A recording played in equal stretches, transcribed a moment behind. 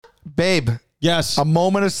Babe. Yes. A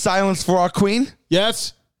moment of silence for our queen.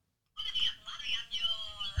 Yes.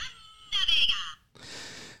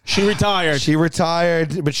 She retired. She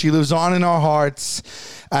retired, but she lives on in our hearts.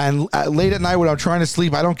 And late at night when I'm trying to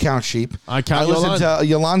sleep, I don't count sheep. I count listen to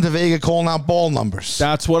Yolanda Vega calling out ball numbers.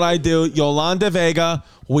 That's what I do. Yolanda Vega,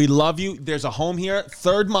 we love you. There's a home here.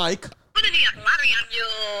 Third mic.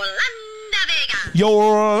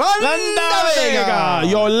 Yolanda Vega.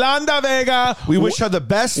 Yolanda Vega. We wish her the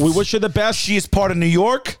best. We wish her the best. She is part of New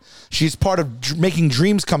York. She's part of making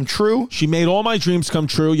dreams come true. She made all my dreams come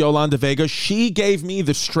true, Yolanda Vega. She gave me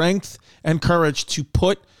the strength and courage to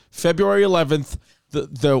put February 11th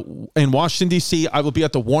in Washington, D.C. I will be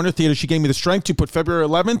at the Warner Theater. She gave me the strength to put February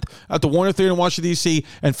 11th at the Warner Theater in Washington, D.C.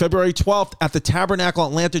 and February 12th at the Tabernacle,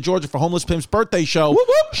 Atlanta, Georgia for Homeless Pimp's birthday show. Whoop,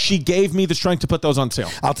 whoop. She gave me the strength to put those on sale.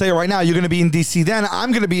 I'll tell you right now, you're going to be in D.C. then.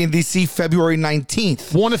 I'm going to be in D.C. February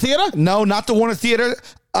 19th. Warner Theater? No, not the Warner Theater.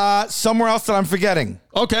 Somewhere else that I'm forgetting.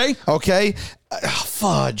 Okay.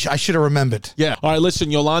 Fudge. I should have remembered. Yeah. All right, listen,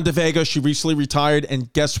 Yolanda Vega, she recently retired,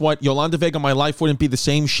 and guess what? Yolanda Vega, my life wouldn't be the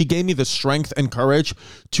same. She gave me the strength and courage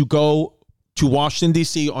to go to Washington,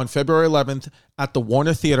 D.C. on February 11th at the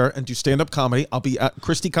Warner Theater and do stand-up comedy. I'll be at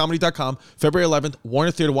ChristyComedy.com, February 11th,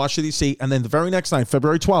 Warner Theater, Washington, D.C. And then the very next night,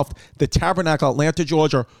 February 12th, the Tabernacle, Atlanta,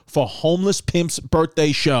 Georgia for Homeless Pimp's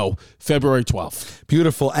birthday show, February 12th.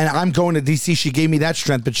 Beautiful. And I'm going to D.C. She gave me that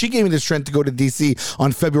strength, but she gave me the strength to go to D.C.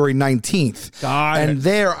 on February 19th. And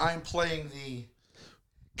there I'm playing the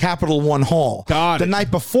Capital One Hall. The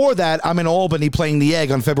night before that, I'm in Albany playing the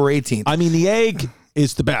Egg on February 18th. I mean, the Egg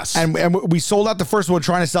is the best. And we sold out the first one,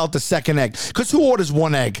 trying to sell out the second egg. Because who orders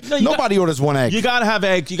one egg? Nobody orders one egg. You got to have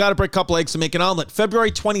eggs. You got to break a couple eggs to make an omelet. February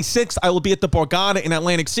 26th, I will be at the Borgata in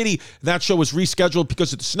Atlantic City. That show was rescheduled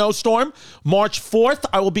because of the snowstorm. March 4th,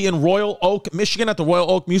 I will be in Royal Oak, Michigan at the Royal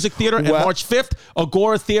Oak Music Theater. And March 5th,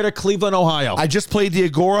 Agora Theater, Cleveland, Ohio. I just played the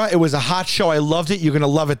Agora. It was a hot show. I loved it. You're going to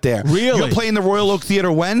love it there. Really? You're playing the Royal Oak Theater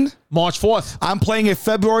when? March 4th. I'm playing it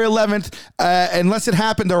February 11th, unless it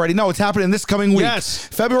happened already. No, it's happening this coming week. Yes.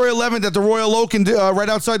 February 11th at the Royal Oak right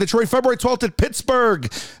outside Detroit. February 12th at Pittsburgh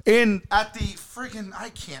at the friggin' I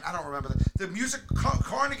don't remember the music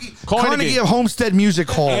Carnegie of Homestead Music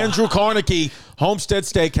Hall. Andrew Carnegie, Homestead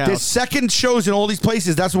Steakhouse. There's second shows in all these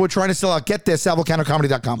places. That's what we're trying to sell out. Get there,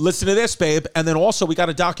 SalVolcanoComedy.com. Listen to this, babe. And then also we got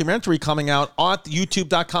a documentary coming out at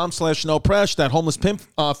YouTube.com/NoPresh. That Homeless Pimp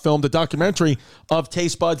film, the documentary of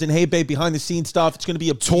Taste Buds and Hey Babe behind the scenes stuff. It's going to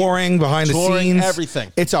be a touring behind the scenes,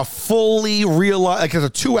 everything. It's a fully real, it's a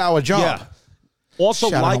 2-hour job. Yeah. Also,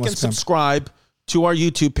 like and subscribe to our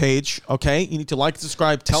YouTube page, okay? You need to like and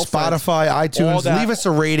subscribe. Tell Spotify, iTunes. Leave us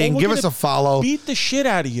a rating. Give us a follow. Beat the shit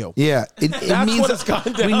out of you. Yeah. It means what it's gone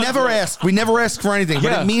down. We never ask for anything,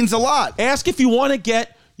 but it means a lot. Ask if you want to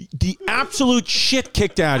get the absolute shit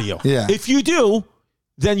kicked out of you. Yeah. If you do,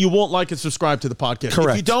 then you won't like and subscribe to the podcast.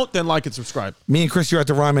 Correct. If you don't, then like and subscribe. Me and Chris are at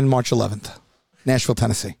the Ryman March 11th, Nashville,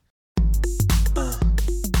 Tennessee.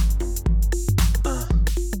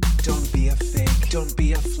 Don't be a fake, don't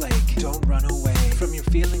be a flake, don't run away from your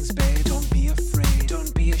feelings, babe. Don't be afraid,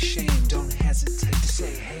 don't be ashamed, don't hesitate to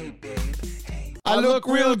say, hey, babe, hey. I look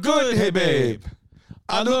real good, hey, babe.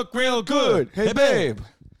 I look real good, hey, babe.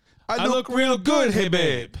 I look real good, hey,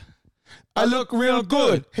 babe. I look real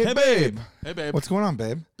good, hey, babe. Hey, babe. What's going on,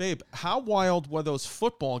 babe? Babe, how wild were those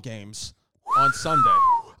football games on Sunday?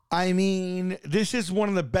 I mean, this is one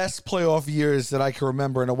of the best playoff years that I can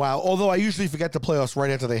remember in a while, although I usually forget the playoffs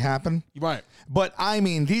right after they happen. Right. But, I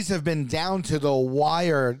mean, these have been down to the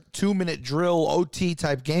wire, 2-minute drill, OT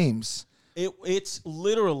type games. It's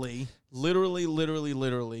literally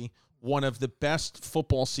one of the best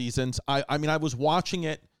football seasons. I mean, I was watching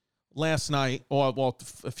it last night, or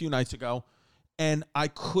a few nights ago, and I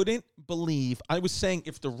couldn't believe, I was saying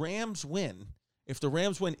if the Rams win,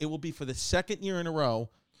 it will be for the second year in a row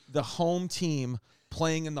the home team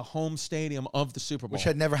playing in the home stadium of the Super Bowl. Which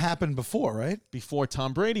had never happened before, right? Before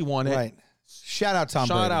Tom Brady won it. Right. Shout out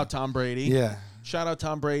Tom Brady. Yeah. Shout out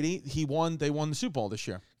Tom Brady. They won the Super Bowl this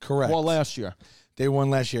year. Correct. Well, last year. They won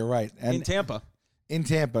last year, right. And in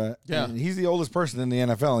Tampa. Yeah. And he's the oldest person in the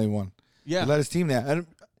NFL. He won. Yeah. He led his team there. And,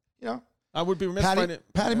 you know. I would be remiss Patty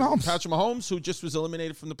Mahomes. Patrick Mahomes, who just was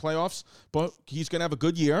eliminated from the playoffs, but he's going to have a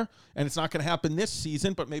good year, and it's not going to happen this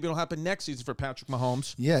season, but maybe it'll happen next season for Patrick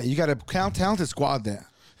Mahomes. Yeah, you got a talented squad there.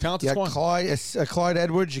 Talented squad. You got Clyde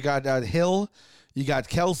Edwards, you got Hill, you got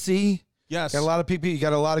Kelsey. Yes. Got a lot of people. You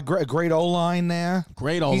got a lot of great O-line there.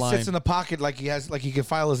 Great O-line. He sits in the pocket like he can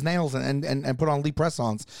file his nails and put on Lee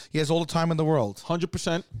press-ons. He has all the time in the world.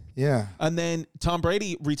 100%. Yeah. And then Tom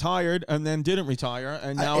Brady retired and then didn't retire,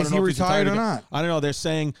 and now Is he retired or not? I don't know. They're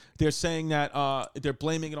saying that they're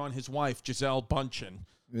blaming it on his wife, Gisele Bündchen.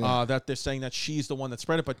 Yeah. That they're saying that she's the one that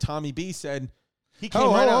spread it. But Tommy B said he came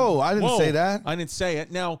right out. Oh, I didn't say that. I didn't say it.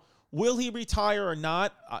 Now, will he retire or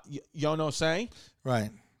not? You know, say. Right.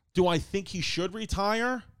 Do I think he should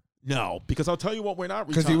retire? No, because I'll tell you what, we're not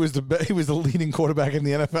because retiring. he was the leading quarterback in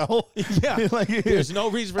the NFL. Yeah, there's no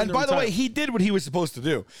reason for him to by the retire. way, he did what he was supposed to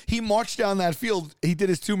do. He marched down that field. He did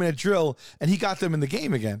his 2-minute drill, and he got them in the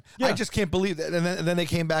game again. Yeah. I just can't believe that. And then they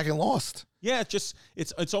came back and lost. Yeah,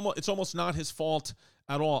 it's almost not his fault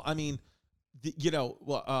at all. I mean, who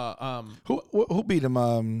beat him?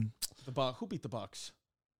 Who beat the Bucks?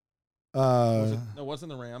 It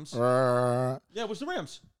wasn't the Rams. Yeah, it was the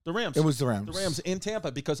Rams. The Rams. It was the Rams. The Rams in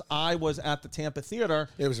Tampa, because I was at the Tampa Theater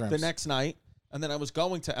the next night, and then I was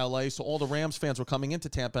going to L.A., so all the Rams fans were coming into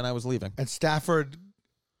Tampa, and I was leaving. And Stafford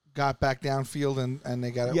got back downfield, and they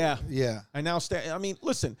got it. Yeah. Yeah. And now, I mean,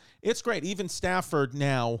 listen, it's great. Even Stafford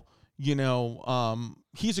now,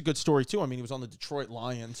 he's a good story, too. I mean, he was on the Detroit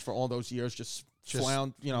Lions for all those years, just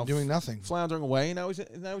doing nothing. Floundering away, and now he's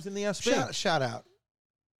in the SB. Shout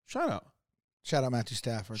out. Shout out Matthew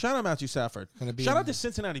Stafford. Shout out Matthew Stafford. Shout out to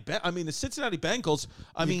Cincinnati. The Cincinnati Bengals.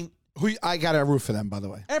 I got a root for them, by the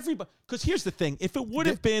way. Everybody, because here's the thing: if it would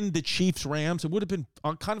have been the Chiefs Rams, it would have been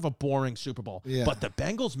kind of a boring Super Bowl. Yeah. But the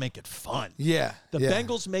Bengals make it fun. Yeah, the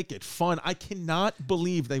Bengals make it fun. I cannot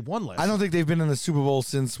believe they won last. I don't think they've been in the Super Bowl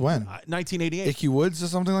since when? 1988. Ickey Woods or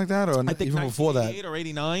something like that, or I think even before that, 1988 or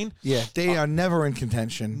 89. Yeah, they are never in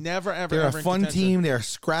contention. Never, ever. They're ever a fun team. They're a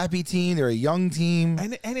scrappy team. They're a young team,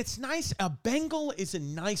 and it's nice. A Bengal is a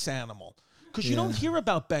nice animal. Because you don't hear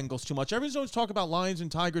about Bengals too much. Everyone's always talking about lions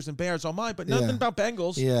and tigers and bears on mine, but nothing about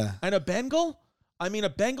Bengals. Yeah. And a Bengal? I mean, a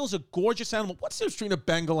Bengal's a gorgeous animal. What's the difference between a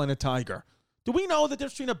Bengal and a tiger? Do we know the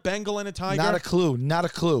difference between a Bengal and a tiger? Not a clue. Not a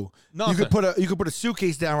clue. Nothing. You could put a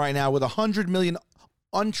suitcase down right now with 100 million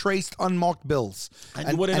untraced, unmarked bills. And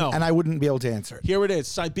you wouldn't know. And I wouldn't be able to answer it. Here it is.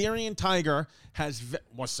 Siberian tiger has...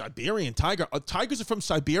 Siberian tiger? Tigers are from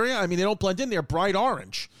Siberia? I mean, they don't blend in. They're bright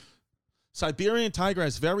orange. Siberian tiger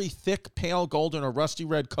has very thick, pale golden or rusty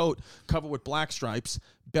red coat covered with black stripes.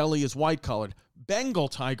 Belly is white colored. Bengal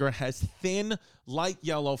tiger has thin, light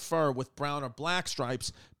yellow fur with brown or black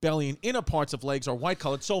stripes. Belly and inner parts of legs are white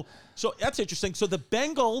colored. So that's interesting. So the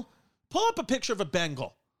Bengal, pull up a picture of a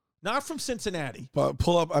Bengal, not from Cincinnati. But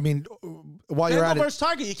pull up, while Bengal you're at versus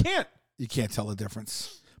tiger, you can't. You can't tell the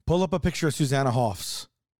difference. Pull up a picture of Susanna Hoffs.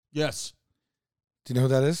 Yes. Do you know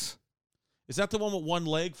who that is? Is that the one with one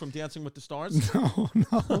leg from Dancing with the Stars? No.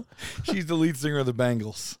 She's the lead singer of the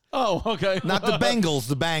Bangles. Oh, okay. Not the Bengals,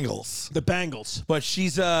 the Bangles. The Bangles. But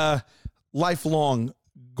she's a lifelong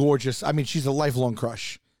gorgeous. She's a lifelong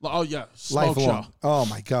crush. Oh, yeah. Smoke lifelong. show. Oh,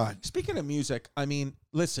 my God. Speaking of music,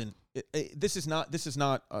 listen, this is not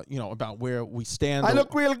about where we stand. I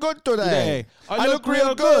look real good today. I look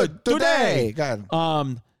real good today. Go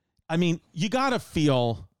ahead. You got to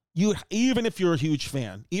feel... even if you're a huge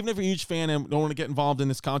fan and don't want to get involved in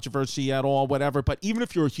this controversy at all, whatever, but even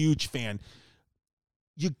if you're a huge fan,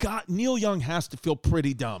 Neil Young has to feel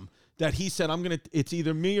pretty dumb that he said, it's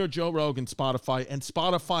either me or Joe Rogan, Spotify, and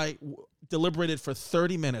Spotify deliberated for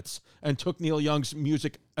 30 minutes and took Neil Young's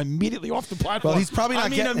music immediately off the platform. Well, he's probably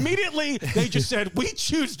not immediately they just said, we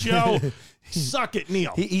choose Joe. Suck it,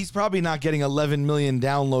 Neil. He's probably not getting 11 million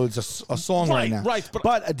downloads a song right now. Right,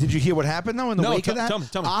 but did you hear what happened, though, in the wake of that? Tell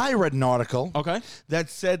me. I read an article that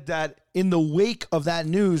said that in the wake of that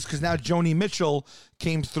news, because now Joni Mitchell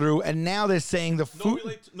came through, and now they're saying the food...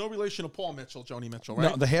 No relation to Paul Mitchell, Joni Mitchell,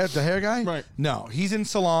 right? No, the hair guy? Right. No, he's in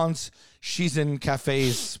salons. She's in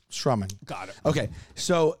cafes strumming. Got it. Okay,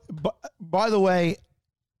 so, by the way,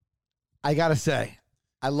 I got to say,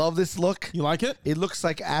 I love this look. You like it? It looks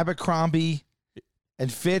like Abercrombie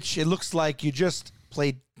and Fitch. It looks like you just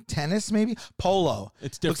played tennis, maybe? Polo.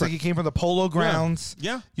 It's different. Looks like you came from the polo grounds.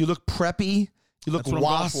 Yeah. You look preppy. You look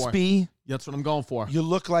waspy. That's what I'm going for. You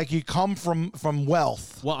look like you come from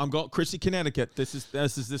wealth. Well, I'm going Chrissy, Connecticut. This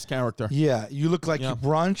is this character. Yeah. You look like you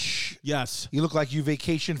brunch. Yes. You look like you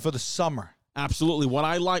vacation for the summer. Absolutely. What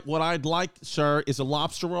I'd like, sir, is a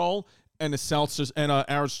lobster roll and a seltzer and a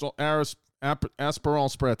Asperol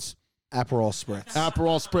spritz. Aperol Spritz.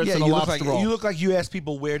 Aperol Spritz Yeah, and a you lobster roll. you look like you ask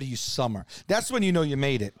people, where do you summer? That's when you know you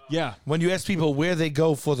made it. Yeah. When you ask people where they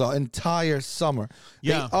go for the entire summer.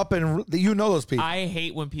 Yeah. You know those people. I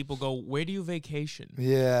hate when people go, where do you vacation?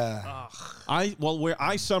 Yeah. Where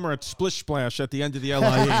I summer at Splish Splash at the end of the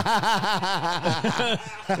LIE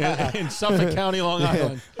in Suffolk County, Long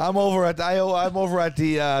Island. I'm over at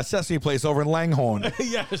the Sesame Place over in Langhorne.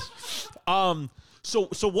 Yes. So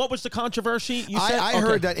what was the controversy? You said I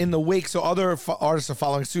heard that in the wake, so other artists are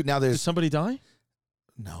following suit. Now Did there's somebody die?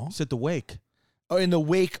 no. You said the wake. Oh, in the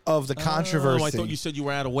wake of the controversy. Oh, I thought you said you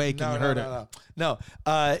were at a wake and you heard it. No.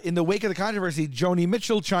 In the wake of the controversy, Joni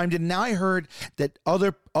Mitchell chimed in. Now I heard that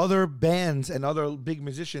other bands and other big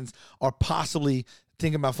musicians are possibly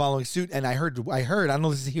thinking about following suit. And I heard. I don't know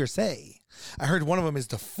if this is hearsay. I heard one of them is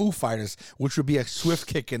the Foo Fighters, which would be a swift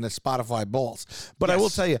kick in the Spotify balls. But I will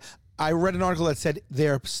tell you, I read an article that said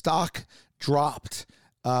their stock dropped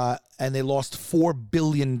and they lost $4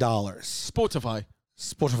 billion. Spotify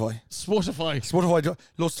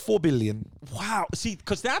lost $4 billion. Wow. See,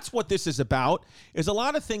 because that's what this is about, is a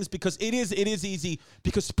lot of things, because it is easy,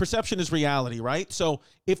 because perception is reality, right? So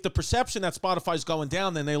if the perception that Spotify's going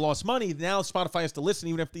down, then they lost money, now Spotify has to listen,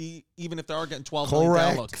 even if they are getting 12 million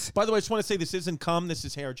downloads. By the way, I just want to say this isn't cum, this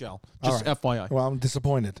is hair gel. Just FYI. Well, I'm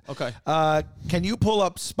disappointed. Okay. Can you pull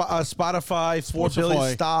up Spotify $4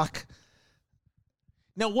 billion stock?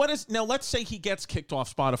 Now, let's say he gets kicked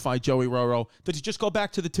off Spotify, Joey Roro. Did he just go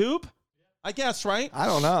back to the tube? I guess, right? I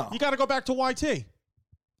don't know. You got to go back to YT.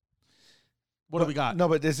 What do we got? No,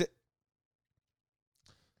 but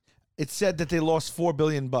it said that they lost $4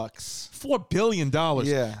 billion. $4 billion.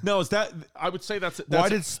 Yeah. No, is that? I would say that's. Why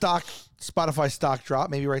did Spotify stock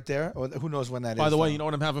drop? Maybe right there. Or who knows when that is? By the way, you know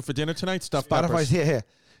what I'm having for dinner tonight? Stuffed Spotify's peppers. here.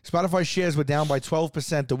 Spotify shares were down by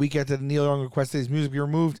 12% the week after Neil Young requested his music be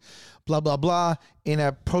removed. Blah, blah, blah. In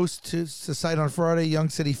a post to the site on Friday, Young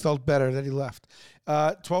said he felt better that he left.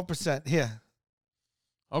 12%. Here.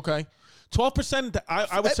 Okay. 12%.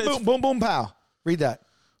 I would say. Boom, boom, boom, pow. Read that.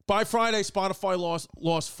 By Friday, Spotify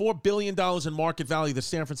lost $4 billion in market value, the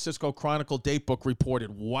San Francisco Chronicle Datebook reported.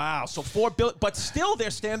 Wow. So $4 billion, but still they're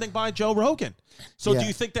standing by Joe Rogan. So do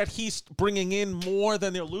you think that he's bringing in more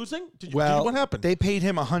than they're losing? What happened? They paid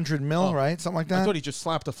him $100 million, right? Something like that? I thought he just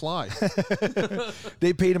slapped a fly.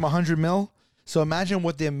 They paid him $100 million. So imagine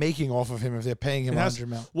what they're making off of him if they're paying him $100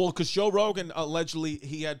 million. Well, because Joe Rogan allegedly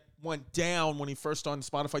he had went down when he first started the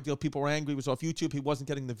Spotify deal. People were angry. He was off YouTube. He wasn't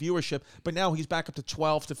getting the viewership. But now he's back up to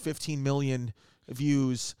 12 to 15 million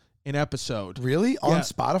views an episode. Really? On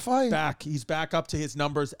Spotify? He's back up to his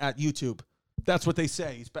numbers at YouTube. That's what they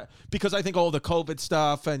say. He's back because I think all the COVID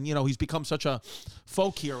stuff and he's become such a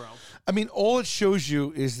folk hero. I mean, all it shows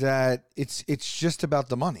you is that it's just about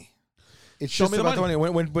the money. It's just about the money.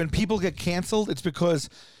 When people get canceled, it's because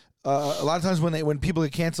a lot of times when people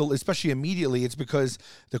get canceled, especially immediately, it's because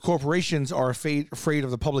the corporations are afraid of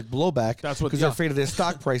the public blowback. That's what, because they're afraid of their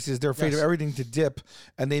stock prices. They're afraid of everything to dip,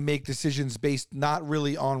 and they make decisions based not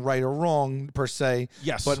really on right or wrong per se,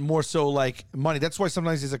 but more so like money. That's why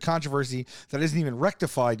sometimes there's a controversy that isn't even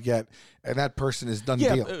rectified yet, and that person is done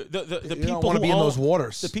deal. The people don't want to be in those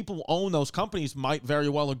waters. The people who own those companies might very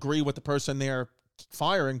well agree with the person they're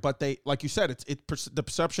firing, but they, like you said, the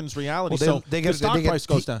perception is reality. Well, the stock price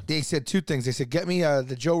goes down. They said two things. They said, "Get me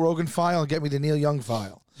the Joe Rogan file and get me the Neil Young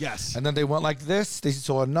file." Yes. And then they went like this. They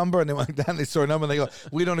saw a number and they went like that. And they saw a number and they go,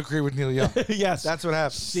 "We don't agree with Neil Young." Yes, that's what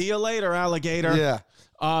happens. See you later, alligator. Yeah.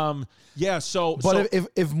 Yeah. But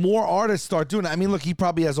if more artists start doing it, I mean, look, he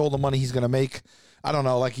probably has all the money he's going to make. I don't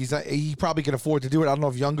know. Like he probably can afford to do it. I don't know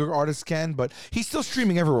if younger artists can, but he's still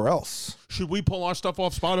streaming everywhere else. Should we pull our stuff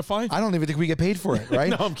off Spotify? I don't even think we get paid for it,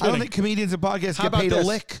 right? No, I'm kidding. I don't think comedians and podcasts get paid a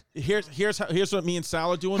lick. Here's what me and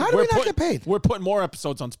Sal are doing. How do we not get paid? We're putting more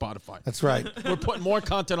episodes on Spotify. That's right. We're putting more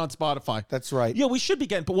content on Spotify. That's right. Yeah, we should be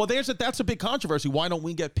getting. But that's a big controversy. Why don't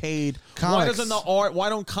we get paid? Comics. Why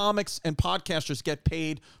don't comics and podcasters get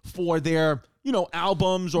paid for their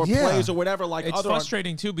albums or plays or whatever? Like it's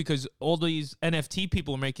frustrating too because all these NFT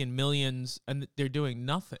people are making millions and they're doing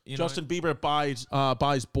nothing. Justin Bieber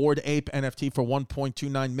buys Bored Ape NFT for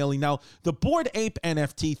 $1.29 million. Now the Bored Ape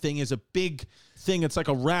NFT thing is a big thing. It's like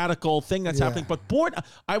a radical thing that's happening. But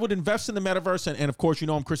I would invest in the metaverse, and of course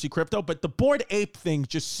I'm Chrissy Crypto. But the Bored Ape thing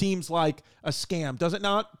just seems like a scam, does it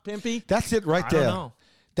not, Pimpy? That's it right there. I don't know.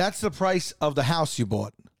 That's the price of the house you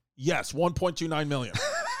bought. Yes, $1.29 million.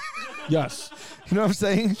 Yes. You know what I'm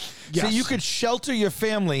saying? Yes. So you could shelter your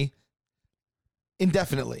family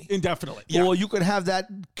indefinitely. Yeah. Or you could have that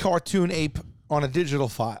cartoon ape on a digital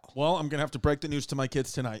file. Well, I'm gonna have to break the news to my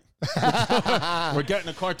kids tonight. We're getting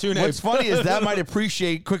a cartoon. What's funny is that might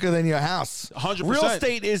appreciate quicker than your house. 100%. Real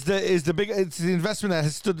estate is the big. It's the investment that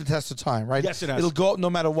has stood the test of time, right? Yes, it has. It'll go up no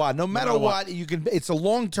matter what. No matter what, you can. It's a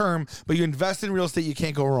long term, but you invest in real estate, you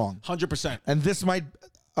can't go wrong. 100%. And this might.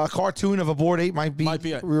 A cartoon of a Bored Ape might be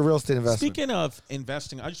a real estate investment. Speaking of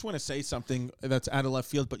investing, I just want to say something that's out of left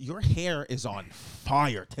field, but your hair is on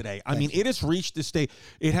fire today. I mean, it has reached this state.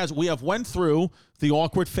 It has. We have went through the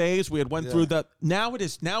awkward phase. We had went through the. Now it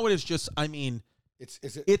is just. I mean,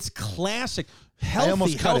 it's classic,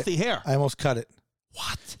 healthy hair. I almost cut it.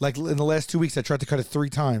 What? Like in the last 2 weeks, I tried to cut it 3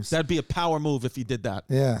 times. That'd be a power move if you did that.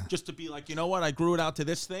 Yeah. Just to be like, you know what? I grew it out to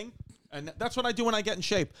this thing. And that's what I do when I get in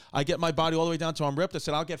shape. I get my body all the way down to I'm ripped. I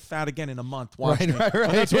said, I'll get fat again in a month. Watch me. Right.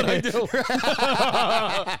 And that's what I do.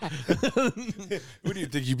 What do you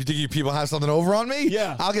think? You people have something over on me?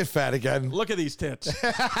 Yeah. I'll get fat again. Look at these tits.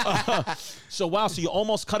 So you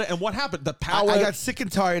almost cut it. And what happened? The power. I got sick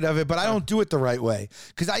and tired of it, but I don't do it the right way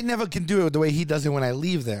because I never can do it the way he does it when I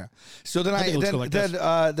leave there. So then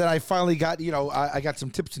then I finally got I got some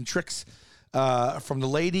tips and tricks from the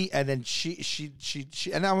lady, and then she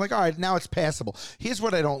and I'm like, all right, now it's passable. Here's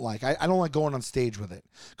what I don't like. I don't like going on stage with it.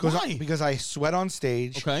 Why? Because I sweat on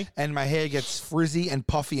stage, okay, and my hair gets frizzy and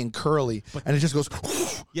puffy and curly, and it just goes.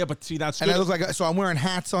 Yeah, but see, that's good. And I look like I'm wearing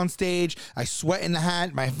hats on stage. I sweat in the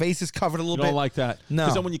hat. My face is covered a little bit. Don't like that. No,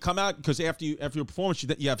 because then when you come out, because after your performance,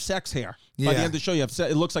 you have sex hair. By the end of the show, you have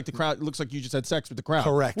it looks like the crowd. It looks like you just had sex with the crowd.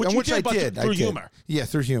 Correct. Which I did through humor. Yeah,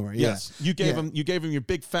 through humor. Yeah. Yes, you gave him your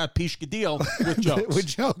big fat pishkadil with jokes. With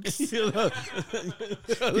jokes.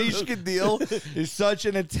 Pishkadil is such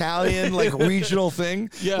an Italian regional thing.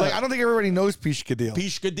 Yeah. Like I don't think everybody knows pishkadil.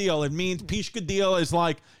 Pishkadil. It means pishkadil is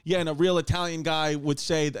like and a real Italian guy would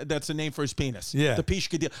say that's a name for his penis. Yeah. The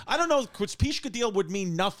pishkadil. I don't know because pishkadil would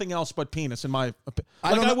mean nothing else but penis in my opinion.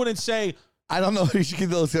 I wouldn't say. I don't know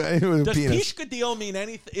pishkadil is anything Does penis. pishkadil mean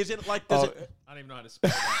anything? Is it like I don't even know how to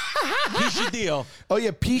spell that. pishkadil? Oh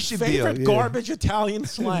yeah, pishkadil. Favorite garbage Italian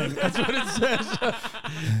slang. That's what it says.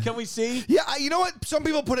 Can we see? Yeah, you know what? Some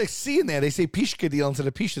people put a C in there. They say pishkadil instead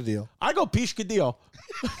of pishkadil. I go pishkadil.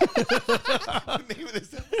 Name of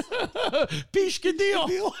this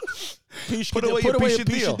Pishkadil. Put away your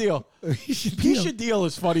pishkadil. Pishkadil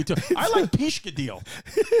is funny too. I like pishkadil.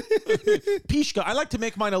 Pishka. I like to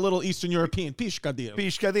make mine a little Eastern European. Pishkadil.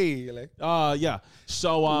 Pishkadil. Yeah.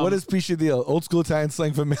 So what is pishkadil? Old school Italian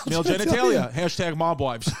slang for male genitalia. Hashtag mob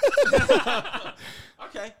wives.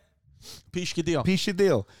 Okay. Pishkadil.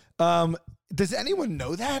 Pishkadil. Does anyone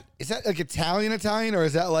know that? Is that like Italian, or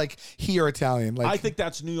is that like here Italian? Like I think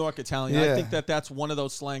that's New York Italian. Yeah. I think that's one of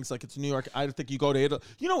those slangs. Like it's New York. I think you go to Italy.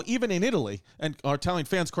 Even in Italy, and our Italian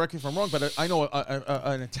fans, correct me if I'm wrong, but I know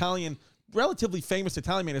an Italian, relatively famous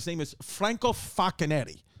Italian man. His name is Franco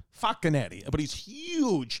Facchinetti. But he's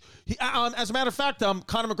huge. As a matter of fact,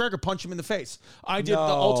 Conor McGregor punched him in the face. I did the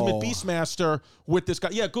Ultimate Beastmaster with this guy.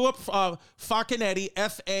 Yeah, go up Facchinetti,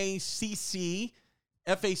 Facchihi.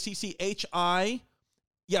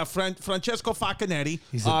 Yeah, Francesco Facchinetti.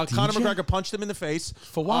 Conor McGregor punched him in the face.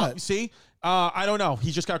 For what? I don't know.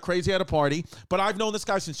 He just got crazy at a party. But I've known this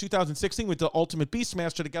guy since 2016 with the Ultimate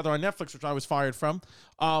Beastmaster together on Netflix, which I was fired from.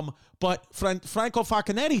 But Franco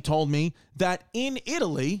Facchinetti told me that in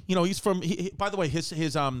Italy, he's from. By the way,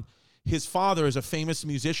 his father is a famous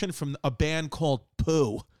musician from a band called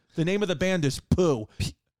Pooh. The name of the band is Pooh,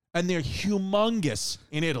 and they're humongous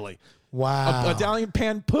in Italy. Wow. Italian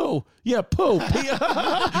pan Pooh. Yeah, Pooh.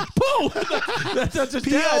 Pooh. That's his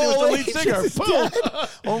dad. He was the lead singer. Pooh.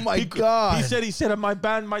 Oh my God. He said,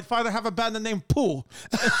 my father have a band named Pooh.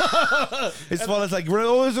 His father's like,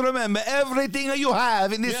 always remember, everything you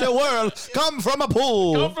have in this world come from a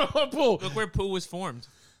pool. Look where Pooh was formed.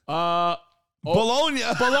 Bologna.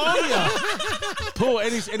 Pooh.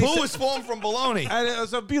 Pooh was formed from Bologna. And it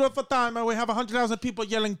was a beautiful time, and we have 100,000 people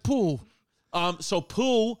yelling Pooh. So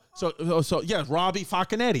Pooh, yeah, Robbie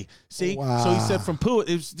Facchinetti. See, wow. So he said from Pooh,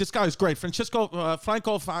 this guy is great. Franco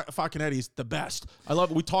Facchinetti is the best. I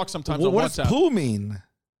love it. We talk sometimes on WhatsApp. What does Pooh mean?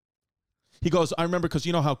 He goes, I remember because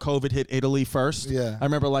you know how COVID hit Italy first? Yeah. I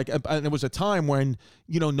remember and it was a time when,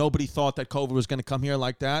 nobody thought that COVID was going to come here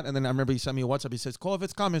like that. And then I remember he sent me a WhatsApp. He says,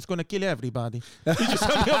 COVID's coming. It's going to kill everybody. He just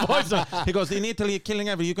sent me a voice. He goes, in Italy, you're killing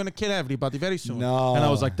everybody. You're going to kill everybody very soon. No. And I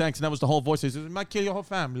was like, thanks. And that was the whole voice. He says, it might kill your whole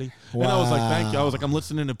family. Wow. And I was like, thank you. I was like, I'm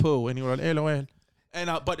listening to Pooh. And he was like, LOL. And,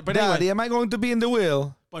 but Daddy, anyway. am I going to be in the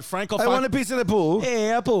wheel? But Franco I want a piece of the Pooh.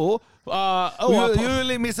 Yeah, Pooh. You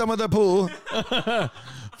leave me some of the Pooh.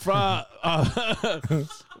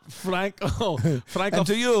 Franco. And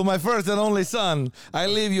to you, my first and only son, I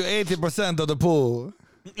leave you 80% of the Pooh.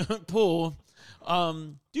 Pooh.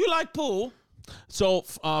 Do you like pool? So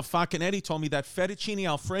Falconetti told me that fettuccine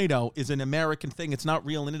Alfredo is an American thing. It's not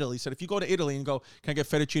real in Italy. He said if you go to Italy and go, can I get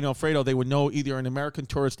fettuccine Alfredo? They would know either an American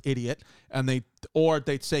tourist idiot or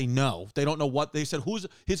they'd say no. They don't know what they said. Who's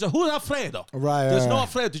Alfredo? Right. There's no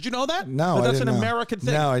Alfredo. Did you know that? No, But I that's didn't an know. American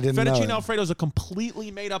thing. No, I didn't know Fettuccine it. Alfredo is a completely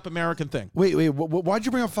made up American thing. Wait. Why'd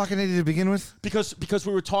you bring up Falconetti to begin with? Because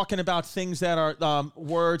we were talking about things that are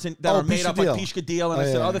words that are made up like piscadillo, and I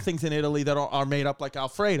said other things in Italy that are made up like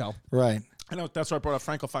Alfredo. Right. I know that's why I brought up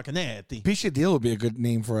Franco Falconetti. Piscadillo would be a good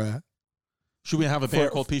name for a Should we have a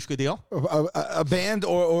band called Piscadillo? a band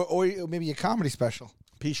or maybe a comedy special.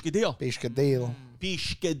 Piscadillo. Piscadillo.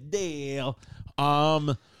 Piscadillo.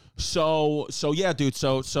 So yeah, dude.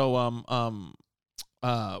 So with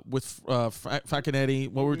Falconetti,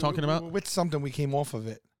 what were we talking about? With something we came off of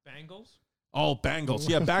it. Bengals? Oh, Bengals.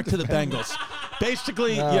 Yeah, back to the Bengals.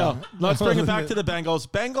 Basically, yeah, let's bring it back to the Bengals.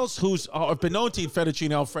 Bengals, who's have been known to eat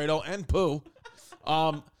fettuccine Alfredo and poo.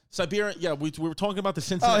 Siberia, yeah, we were talking about the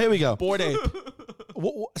Cincinnati. Oh, here we go. Bored ape.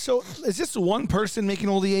 So is this one person making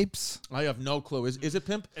all the apes? I have no clue. Is it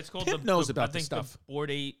Pimp? It's called Pimp knows about this stuff. The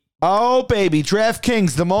Bored Ape. Oh, baby.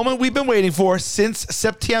 DraftKings, the moment we've been waiting for since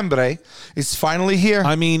September is finally here.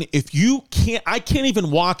 I mean, I can't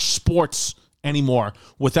even watch sports anymore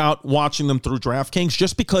without watching them through DraftKings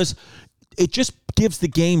just because it just gives the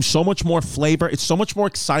game so much more flavor. It's so much more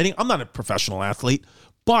exciting. I'm not a professional athlete,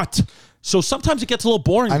 but so sometimes it gets a little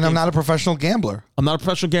boring. And I'm not a professional gambler. I'm not a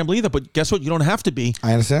professional gambler either, but guess what? You don't have to be.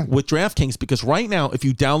 I understand. With DraftKings, because right now, if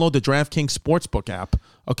you download the DraftKings Sportsbook app,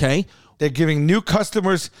 okay? They're giving new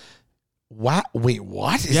customers... What? Wait,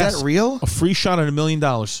 what? Is that real? A free shot at $1 million.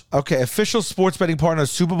 Okay, official sports betting partner,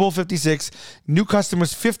 Super Bowl 56. New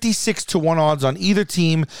customers, 56-1 odds on either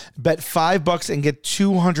team. Bet $5 and get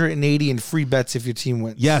 $280 in free bets if your team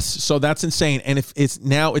wins. Yes, so that's insane. And if it's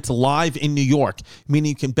live in New York,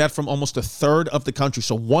 meaning you can bet from almost a third of the country.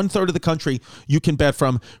 So 1/3 of the country you can bet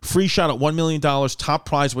from. Free shot at $1 million, top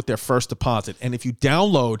prize with their first deposit. And if you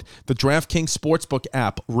download the DraftKings Sportsbook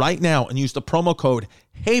app right now and use the promo code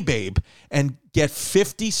HeyBabe and get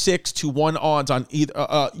 56-1 odds on either.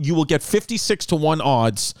 You will get 56-1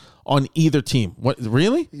 odds on either team. What?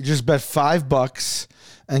 Really? You just bet $5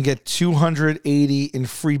 and get $280 in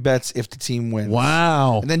free bets if the team wins.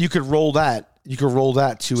 Wow! And then you could roll that. You could roll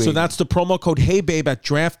that $280. So that's the promo code HeyBabe at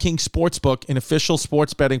DraftKings Sportsbook, an official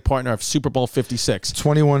sports betting partner of Super Bowl 56.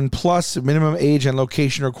 21 plus. Minimum age and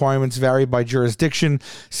location requirements vary by jurisdiction.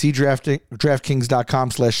 See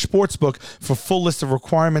DraftKings.com/sportsbook for full list of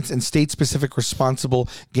requirements and state-specific responsible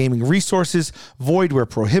gaming resources. Void where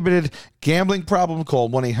prohibited. Gambling problem?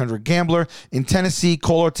 Call 1-800-GAMBLER. In Tennessee,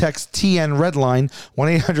 call or text TN Redline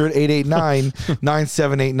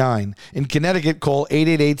 1-800-889-9789. In Connecticut, call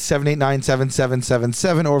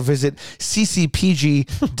 888-789-7777 or visit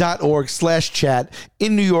ccpg.org/chat.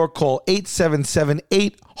 In New York, call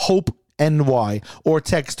 877-8-HOPE-NY or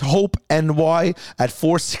text HOPE-NY at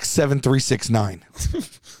 467-369.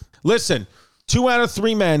 Listen, 2 out of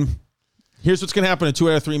 3 men. Here's what's going to happen to 2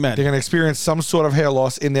 out of 3 men. They're going to experience some sort of hair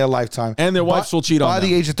loss in their lifetime. And their wives will cheat on them. By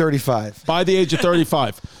the age of 35. By the age of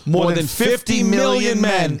 35. More than 50 million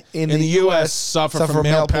men in the U.S. suffer from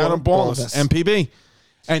male pattern baldness, MPB.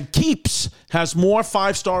 And Keeps has more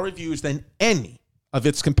 5-star reviews than any of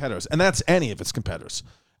its competitors. And that's any of its competitors.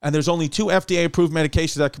 And there's only 2 FDA-approved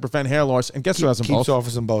medications that can prevent hair loss. And guess who has them both? Keeps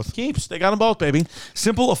offers them both. Keeps. They got them both, baby.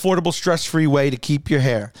 Simple, affordable, stress-free way to keep your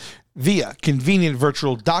hair. Via convenient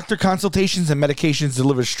virtual doctor consultations and medications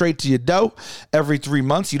delivered straight to your door every 3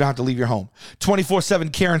 months. You don't have to leave your home.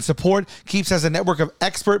 24/7 care and support. Keeps has a network of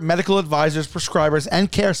expert medical advisors, prescribers, and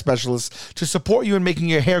care specialists to support you in making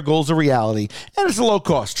your hair goals a reality. And it's a low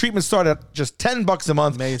cost. Treatments start at just $10 a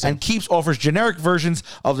month. Amazing. And Keeps offers generic versions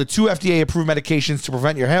of the 2 FDA-approved medications to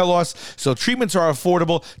prevent your hair loss. So treatments are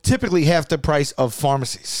affordable, typically half the price of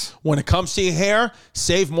pharmacies. When it comes to your hair,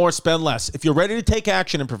 save more, spend less. If you're ready to take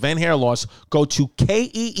action and prevent hair loss, go to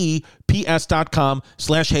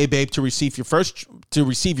KEEPS.com/HeyBabe to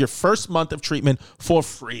receive your first month of treatment for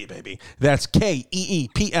free, baby. That's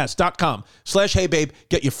KEEPS.com/HeyBabe.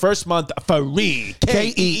 Get your first month for free.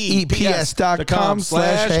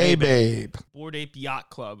 KEEPS.com/HeyBabe. Bored Ape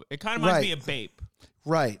Yacht Club. It kind of reminds me of Bape.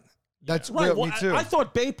 Right. That's Right. real, Well, me too. I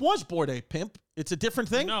thought Bape was Bored Ape, Pimp. It's a different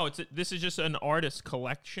thing. No, this is just an artist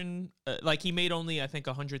collection. Like he made only, I think,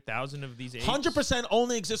 100,000 of these apes. 100%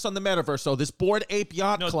 only exists on the metaverse, though. This Bored Ape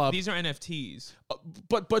Yacht No, Club. these are NFTs.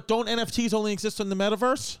 But don't NFTs only exist on the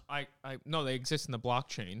metaverse? No, they exist in the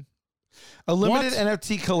blockchain. A limited What?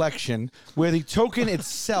 NFT collection where the token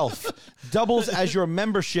itself doubles as your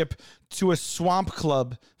membership to a swamp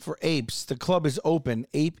club for apes. The club is open.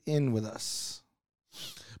 Ape in with us.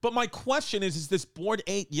 But my question is this Bored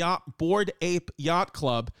Ape Yacht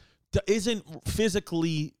Club isn't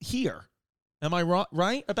physically here. Am I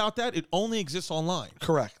right about that? It only exists online.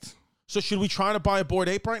 Correct. So should we try to buy a Bored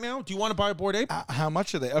Ape right now? Do you want to buy a Bored Ape? How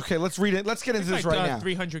much are they? Okay, let's read it. Let's get into this right now.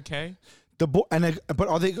 $300K. But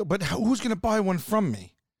are they? But who's going to buy one from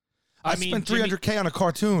me? I spent $300K on a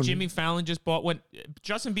cartoon. Jimmy Fallon just bought one.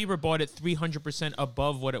 Justin Bieber bought it 300%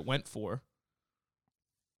 above what it went for.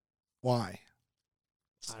 Why?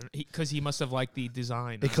 Because he must have liked the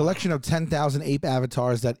design. A collection of 10,000 ape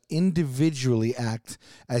avatars that individually act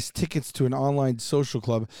as tickets to an online social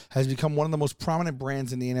club has become one of the most prominent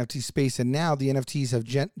brands in the NFT space, and now the NFTs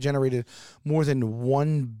have generated more than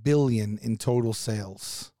 $1 billion in total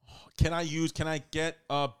sales. Can I get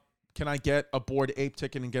a Bored Ape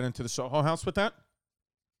ticket and get into the Soho House with that?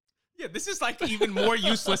 Yeah, this is like even more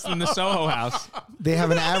useless than the Soho House. They have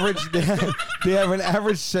an average. They have an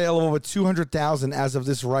average sale of over 200,000 as of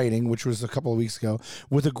this writing, which was a couple of weeks ago,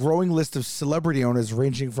 with a growing list of celebrity owners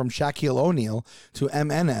ranging from Shaquille O'Neal to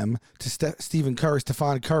Eminem to Stephen Curry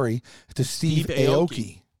to Steve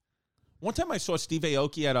Aoki. One time I saw Steve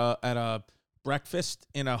Aoki at a breakfast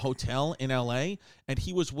in a hotel in LA, and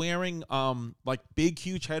he was wearing like big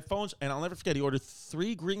huge headphones, and I'll never forget, he ordered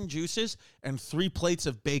 3 green juices and 3 plates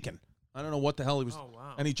of bacon. I don't know what the hell he was. Oh,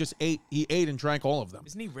 wow. And he just ate and drank all of them.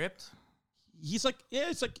 Isn't he ripped? He's like,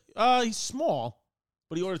 he's small,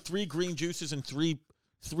 but he ordered 3 green juices and three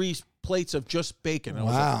plates of just bacon. And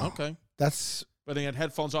wow. I was like, okay. But he had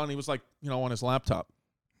headphones on, and he was like, on his laptop,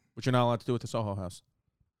 which you're not allowed to do at the Soho House.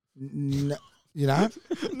 No. You not?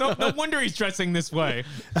 No wonder he's dressing this way.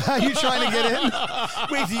 Are you trying to get in?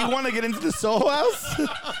 Wait, do you want to get into the Soho House?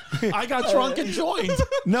 I got drunk and joined.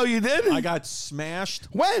 No, you did? I got smashed.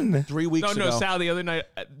 When? 3 weeks ago. No, Sal, the other night,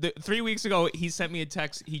 3 weeks ago, he sent me a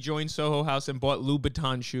text. He joined Soho House and bought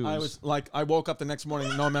Louboutin shoes. I woke up the next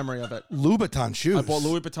morning, no memory of it. Louboutin shoes? I bought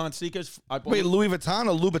Louis Vuitton sneakers. Wait, Louis Vuitton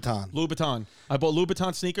or Louboutin? Louboutin. I bought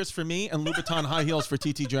Louboutin sneakers for me and Louboutin high heels for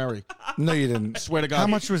TT Jerry. No, you didn't. Swear to God. How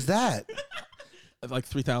much was that? Like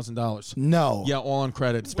 $3,000. No. Yeah, all on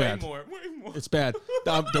credit. It's bad. Way more. It's bad.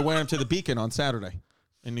 They're wearing them to the Beacon on Saturday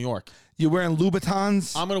in New York. You're wearing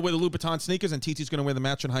Louboutins? I'm going to wear the Louboutin sneakers, and TT's going to wear the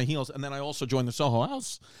matching high heels, and then I also joined the Soho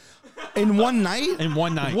House. In one night? In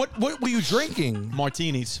one night. What were you drinking?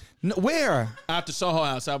 Martinis. No, where? At the Soho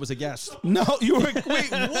House. I was a guest. No, you were.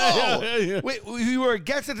 Wait, whoa! Wait, you were a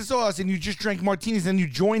guest at the Soho House, and you just drank martinis, and you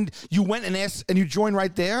joined. You went and asked, and you joined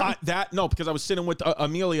right there. No, because I was sitting with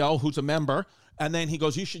Emilio, who's a member, and then he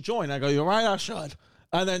goes, "You should join." I go, "You're right, I should."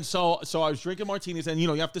 And then so I was drinking martinis, and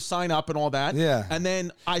you have to sign up and all that. Yeah. And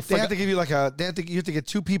then they have to give you you have to get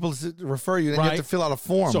 2 people to refer you, and you have to fill out a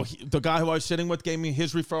form. So the guy who I was sitting with gave me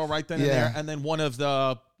his referral right then and there, and then one of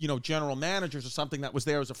the general managers or something that was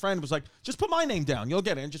there as a friend was like, "Just put my name down, you'll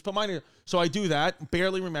get in. Just put my name." So I do that,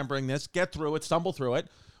 barely remembering this, get through it, stumble through it.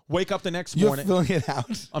 Wake up the next morning. You're filling it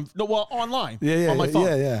out? Online. Yeah, on my phone.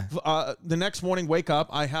 Yeah. The next morning, wake up.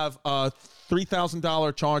 I have a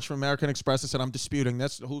 $3,000 charge from American Express. I said, I'm disputing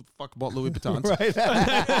this. Who the fuck bought Louis Vuittons? Right.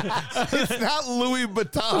 It's not Louis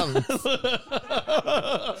Vuitton.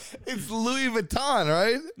 It's Louis Vuitton,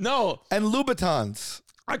 right? No. And Louboutins.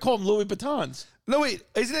 I call them Louis Vuittons. No, wait.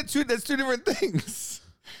 Isn't it two? That's 2 different things.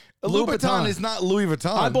 A Louboutin Louboutin is not Louis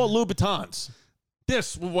Vuitton. I bought Louis Vuittons.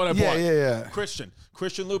 This what I bought. Yeah. Christian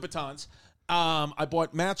Louboutins. I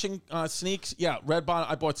bought matching sneaks. Yeah, red bottom.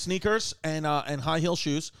 I bought sneakers and high heel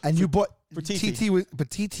shoes. And you bought for TT. But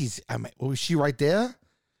TT's. Was she right there?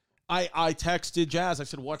 I texted Jazz. I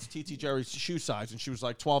said, "What's TT Jerry's shoe size?" And she was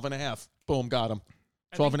like 12 and a half. Boom, got him.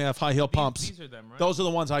 12 and a half high heel pumps. These are them, right? Those are the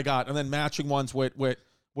ones I got, and then matching ones with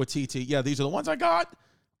TT. Yeah, these are the ones I got.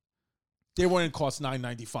 They wouldn't cost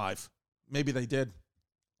 $9.95. Maybe they did.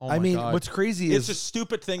 Oh I mean, God. What's crazy is it's a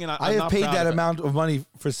stupid thing, and I have paid that amount of money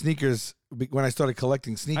for sneakers when I started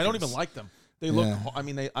collecting sneakers. I don't even like them. They look. I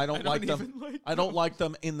mean, I don't like them. I don't like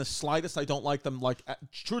them in the slightest. I don't like them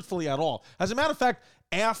truthfully at all. As a matter of fact,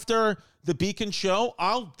 after the Beacon show,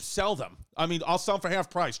 I'll sell them. I mean, I'll sell them for half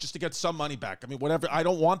price just to get some money back. I mean, whatever. I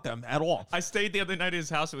don't want them at all. I stayed the other night at his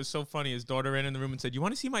house. It was so funny. His daughter ran in the room and said, "You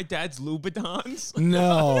want to see my dad's Louboutins?"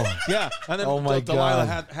 No. Yeah. And then oh my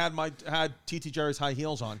Delilah God. had TT Jerry's high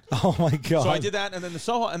heels on. Oh my God. So I did that, and then the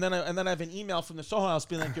Soho, and then I have an email from the Soho House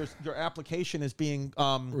being like, your application is being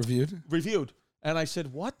reviewed. And I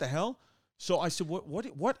said, "What the hell?" So I said,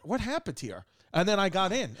 "What happened here?" And then I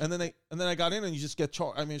got in, and then I got in, and you just get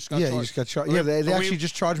charged. I mean, you just got charged. Yeah, they actually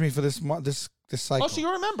just charged me for this cycle. Oh, so you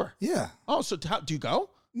remember? Yeah. Oh, so do you go?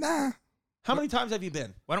 Nah. How many times have you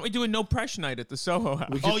been? Why don't we do a no pressure night at the Soho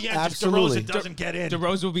House? Oh yeah, absolutely. DeRosa doesn't get in.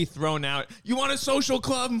 DeRosa will be thrown out. You want a social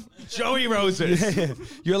club? Joey Roses.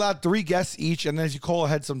 You're allowed 3 guests each, and as you call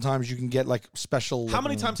ahead, sometimes you can get like special. How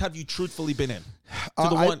many times have you truthfully been in? To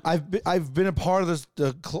the one I've been a part of this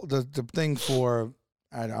the thing for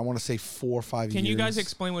I want to say 4 or 5 years. Can you guys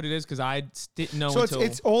explain what it is? Because I didn't know. So until...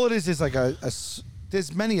 it's all it is like a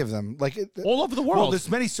there's many of them like all over the world. Well, there's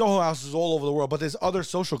many Soho houses all over the world, but there's other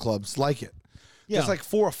social clubs like it. Yeah. There's like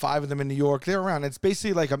 4 or 5 of them in New York. They're around. It's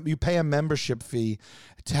basically like you pay a membership fee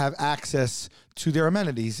to have access to their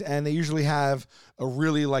amenities, and they usually have a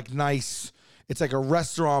really like nice. It's like a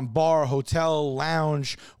restaurant, bar, hotel,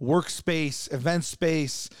 lounge, workspace, event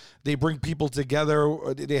space. They bring people together.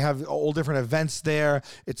 They have all different events there.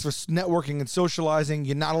 It's for networking and socializing.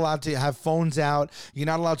 You're not allowed to have phones out. You're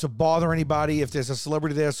not allowed to bother anybody if there's a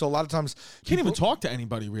celebrity there. So a lot of times you can't even talk to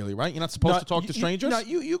anybody, really, right? You're not supposed to talk to strangers. No,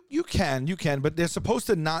 you can, but they're supposed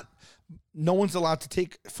to not. No one's allowed to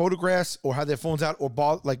take photographs or have their phones out or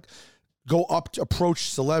go up to approach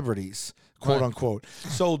celebrities, quote unquote.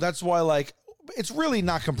 So that's why like. It's really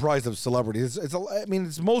not comprised of celebrities.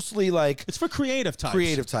 It's mostly like it's for creative types.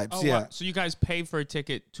 Oh, yeah. Wow. So you guys pay for a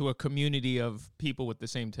ticket to a community of people with the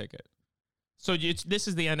same ticket. So this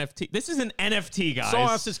is the NFT. This is an NFT, guys. Soho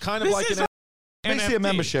House is kind of like an basically a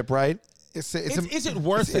membership, right? Is it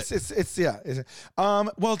worth it?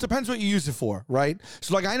 Well, it depends what you use it for, right?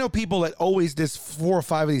 So, like, I know people that there's 4 or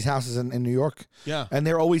 5 of these houses in New York. Yeah. And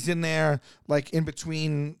they're always in there, like, in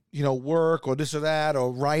between, work or this or that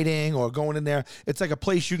or writing or going in there. It's like a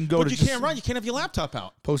place you can go but to. But you can't write. You can't have your laptop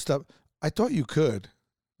out. Post up. I thought you could.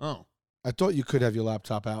 Oh. I thought you could have your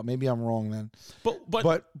laptop out. Maybe I'm wrong then.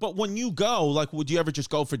 But when you go, like, would you ever just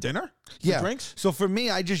go for dinner? Yeah. Drinks? So for me,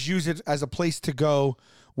 I just use it as a place to go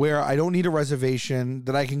where I don't need a reservation,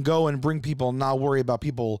 that I can go and bring people and not worry about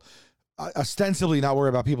people, ostensibly not worry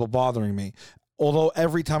about people bothering me. Although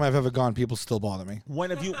every time I've ever gone, people still bother me. When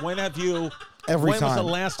have you? Every time. Was the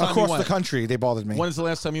last time across you went? The country, they bothered me. When is the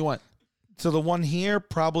last time you went? So the one here,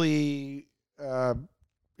 probably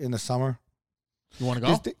in the summer. You want to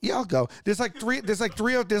go? Yeah, I'll go. There's like three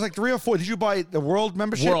or four. Did you buy the World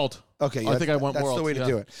membership? World. Okay, I think I went that's World. That's the way to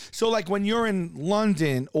do it. So like when you're in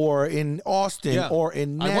London or in Austin or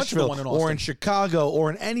in Nashville or in Chicago or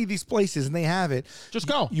in any of these places and they have it, just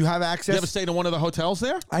go. You have access. You ever stayed in one of the hotels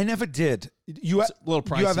there? I never did. It's a little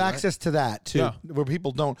pricey, you have access to that too, where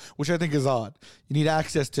people don't, which I think is odd. You need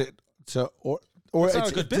access to or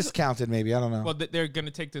it's discounted maybe. I don't know. Well, they're going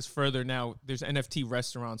to take this further now. There's NFT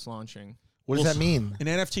restaurants launching. What does that mean? An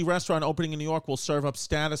NFT restaurant opening in New York will serve up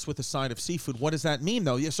status with a side of seafood. What does that mean,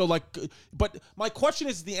 though? Yeah, so like, but my question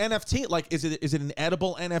is the NFT. Like, is it an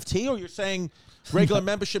edible NFT, or you're saying regular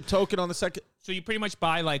membership token on the second? So you pretty much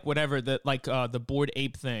buy like whatever the Bored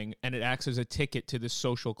Ape thing, and it acts as a ticket to this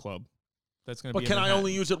social club. That's going to. But can I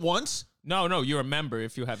only use it once? No, you're a member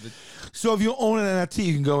if you have the. So if you own an NFT,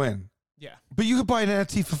 you can go in. Yeah, but you could buy an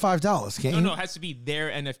NFT for $5, can't you? No, it has to be their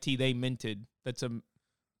NFT they minted. That's a.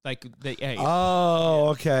 Like the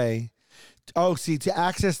okay. Oh, see, to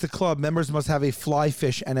access the club, members must have a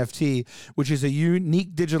Flyfish NFT, which is a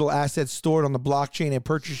unique digital asset stored on the blockchain and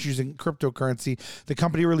purchased using cryptocurrency. The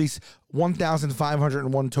company released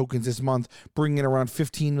 1,501 tokens this month, bringing in around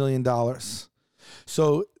 $15 million.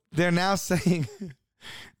 So they're now saying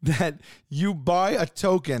that you buy a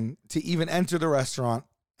token to even enter the restaurant,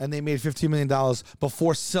 and they made $15 million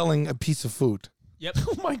before selling a piece of food. Yep.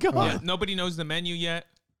 Oh my God. Yeah, nobody knows the menu yet.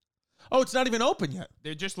 Oh, it's not even open yet.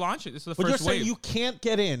 They're just launching. This is the but first you're saying wave. you can't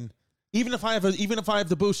get in, even if I have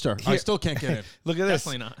the booster. I still can't get in. Look at this.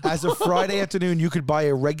 Definitely not. As of Friday afternoon, you could buy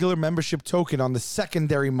a regular membership token on the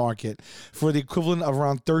secondary market for the equivalent of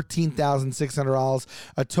around $13,600.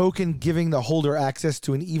 A token giving the holder access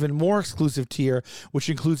to an even more exclusive tier, which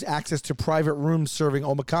includes access to private rooms serving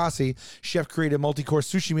omakase, chef-created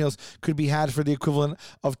multi-course sushi meals, could be had for the equivalent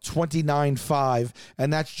of $29,500,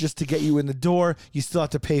 and that's just to get you in the door. You still have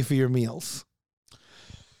to pay for your meals.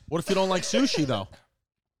 What if you don't like sushi though?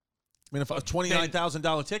 I mean, if a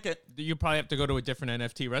 $29,000 ticket, you probably have to go to a different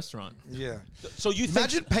NFT restaurant. Yeah. So you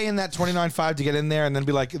imagine paying that $29,500 to get in there and then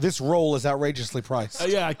be like, this roll is outrageously priced.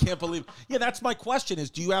 Yeah, I can't believe. Yeah, that's my question: is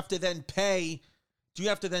do you have to then pay? Do you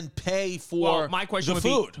have to then pay for well, my question the would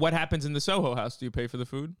food? Be, what happens in the Soho House? Do you pay for the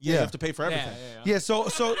food? Yeah, you have to pay for everything. Yeah. So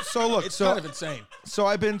look, it's kind of insane. So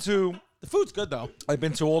I've been to. The food's good, though. I've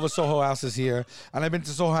been to all the Soho houses here, and I've been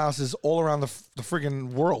to Soho houses all around the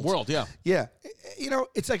friggin' world. Yeah. Yeah. You know,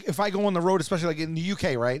 it's like if I go on the road, especially like in the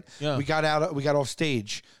UK, right? Yeah. We got off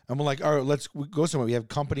stage, and we're like, all right, let's go somewhere. We have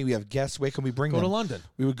company, we have guests. Where can we bring them? Go to London.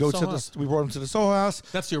 We would go Soho to House. we brought them to the Soho House.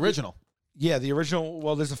 That's the original. Yeah, the original.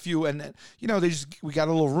 Well, there's a few, and we got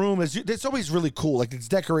a little room. It's always really cool. Like it's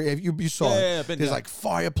decorated. You saw it. There's like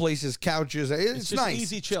fireplaces, couches. It's just nice,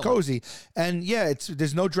 easy chill, it's cozy, and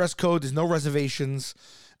there's no dress code. There's no reservations.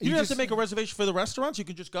 You don't have to make a reservation for the restaurants. You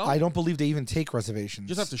can just go. I don't believe they even take reservations.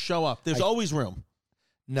 You just have to show up. There's always room.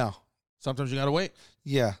 No. Sometimes you gotta wait.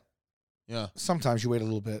 Yeah. Yeah. Sometimes you wait a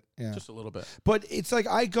little bit. Yeah. Just a little bit. But it's like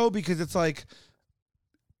I go because it's like.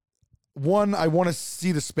 One, I want to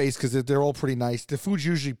see the space because they're all pretty nice. The food's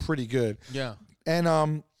usually pretty good. Yeah.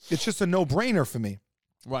 And it's just a no-brainer for me.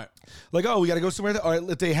 Right. Like, oh, we got to go somewhere. All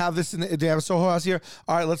right, they have this. They have a Soho House here.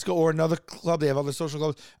 All right, let's go. Or another club. They have other social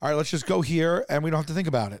clubs. All right, let's just go here, and we don't have to think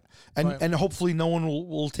about it. And hopefully no one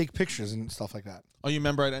will take pictures and stuff like that. Are you a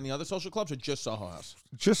member at any other social clubs or just Soho House?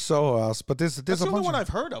 Just Soho House. But there's That's a the bunch only one of, I've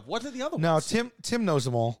heard of. What are the other No, ones? Tim knows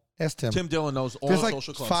them all. Ask Tim. Tim Dillon knows all There's the like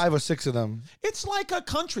social clubs. 5 or 6 of them. It's like a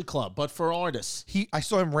country club, but for artists. I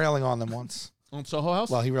saw him railing on them once. On Soho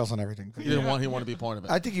House? Well, he rails on everything. He didn't want to be a part of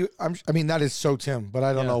it. I think I mean, that is so Tim, but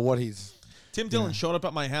I don't know what he's. Tim Dillon showed up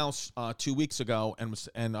at my house 2 weeks ago and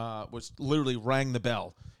was literally rang the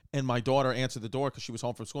bell, and my daughter answered the door because she was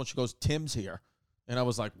home from school, and she goes, "Tim's here," and I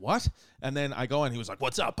was like, "What?" And then I go in, he was like,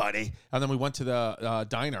 "What's up, buddy?" And then we went to the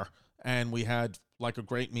diner and we had like a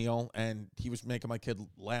great meal, and he was making my kid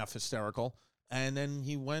laugh hysterical, and then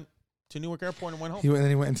he went to Newark Airport and went home. Then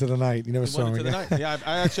he went into the night. You never saw him again. Yeah,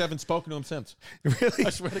 I actually haven't spoken to him since. Really? I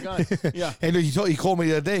swear to God. Yeah. And he called me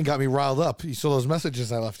the other day and got me riled up. You saw those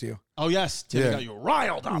messages I left you. Oh yes, Tim got you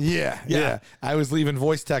riled up. Yeah. I was leaving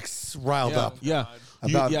voice texts riled up. Yeah.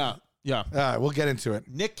 Yeah. All right, we'll get into it.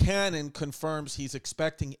 Nick Cannon confirms he's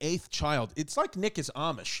expecting 8th child. It's like Nick is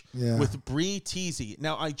Amish with Bree Teasy.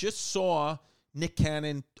 Now, I just saw Nick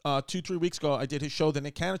Cannon 2-3 weeks ago. I did his show, The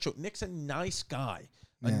Nick Cannon Show. Nick's a nice guy.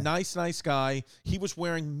 A nice guy. He was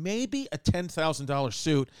wearing maybe a $10,000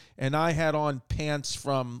 suit, and I had on pants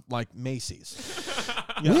from, like, Macy's.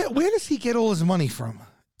 Where does he get all his money from?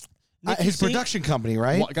 His production company,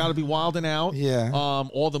 right? Got to be Wild 'N Out. Yeah.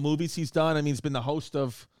 All the movies he's done. I mean, he's been the host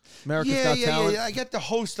of America's Got Talent. Yeah. I get the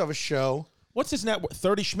host of a show. What's his net worth?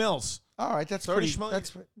 30 schmills. All right, that's 30 pretty.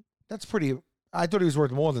 schmills. That's pretty. I thought he was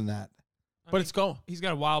worth more than that. But it's going. He's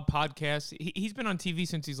got a wild podcast. He's been on TV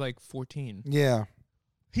since he's like 14. Yeah.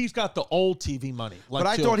 He's got the old TV money. But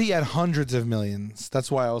I thought he had hundreds of millions.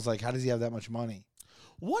 That's why I was like, how does he have that much money?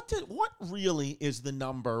 What really is the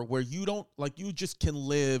number where you don't, like, you just can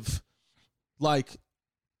live, like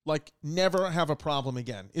never have a problem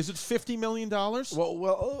again? Is it $50 million?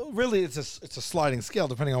 Well, really, it's a sliding scale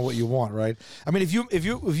depending on what you want, right? I mean, if you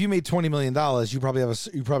made $20 million,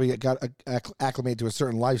 you probably got acclimated to a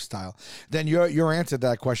certain lifestyle. Then your answer to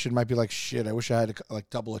that question might be like, shit, I wish I had like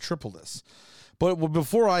double or triple this. But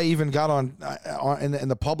before I even got on in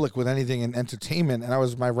the public with anything in entertainment, and I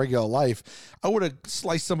was my regular life, I would have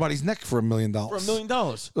sliced somebody's neck for $1 million. For $1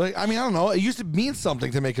 million. Like, I mean, I don't know. It used to mean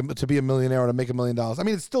something to be a millionaire or to make $1 million. I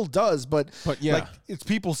mean, it still does, but yeah, like, it's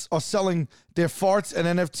people are selling their farts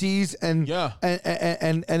and NFTs and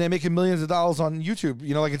they're making millions of dollars on YouTube.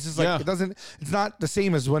 You know, like, it's just like it's not the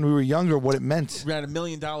same as when we were younger. What it meant. Right, $1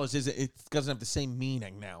 million it doesn't have the same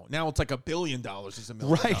meaning now. Now it's like $1 billion is $1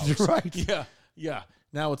 million. Right. Yeah.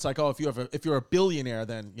 Now it's like, oh, if you're a billionaire,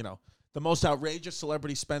 then, you know, the most outrageous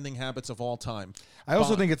celebrity spending habits of all time. I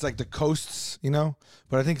also think it's like the coasts, you know,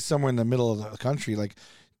 but I think somewhere in the middle of the country, like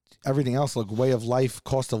everything else, like way of life,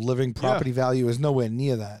 cost of living, property value is nowhere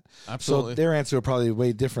near that. Absolutely. So their answer would probably be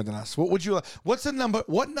way different than us. What's the number?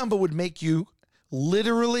 What number would make you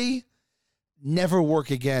literally never work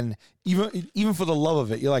again, even for the love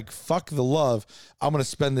of it? You're like, fuck the love. I'm going to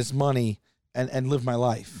spend this money and live my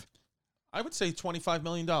life. I would say $25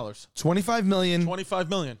 million. $25 million. $25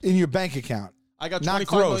 million In your bank account. I got not $25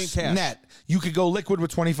 gross, million cash. Net. You could go liquid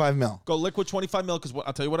with $25 million. Go liquid $25 million, because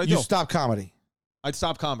I'll tell you what I do. You stop comedy. I'd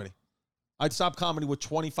stop comedy. I'd stop comedy with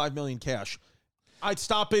 $25 million cash. I'd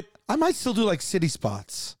stop it. I might still do like city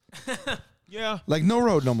spots. Yeah. Like no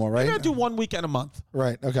road no more, right? I'm going to do 1 weekend a month.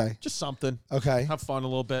 Right, okay. Just something. Okay. Have fun a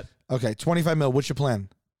little bit. Okay, $25 million. What's your plan?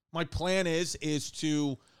 My plan is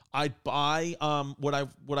to I'd buy what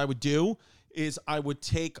I would do is I would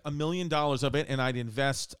take $1 million of it and I'd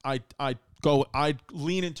invest. I'd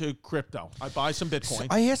lean into crypto. I'd buy some Bitcoin. So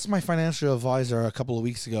I asked my financial advisor a couple of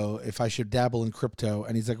weeks ago if I should dabble in crypto,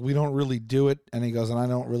 and he's like, we don't really do it. And he goes, and I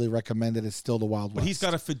don't really recommend it. It's still the Wild West. But he's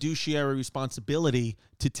got a fiduciary responsibility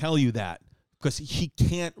to tell you that, because he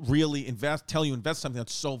can't really invest something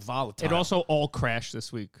that's so volatile. It also all crashed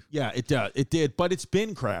this week. Yeah, it did. But it's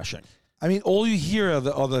been crashing. I mean, all you hear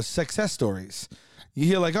are the success stories. You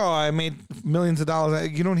hear like, oh, I made millions of dollars.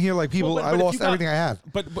 You don't hear like people. I lost everything I had.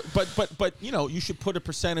 But you should put a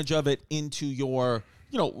percentage of it into your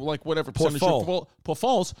like whatever percentage of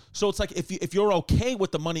portfolios. So it's like if you're okay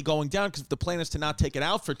with the money going down, because if the plan is to not take it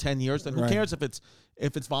out for 10 years, then who cares if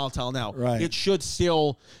it's volatile now? Right. It should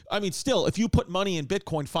still. I mean, still, if you put money in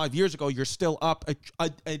Bitcoin 5 years ago, you're still up.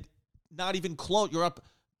 Not even close. You're up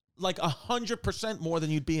like 100% more than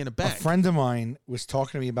you'd be in a bank. A friend of mine was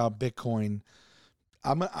talking to me about Bitcoin.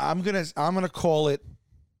 I'm gonna call it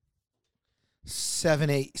 7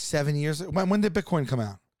 years. When did Bitcoin come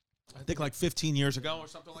out? I think like 15 years ago or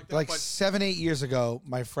something like that. Like 7, 8 years ago,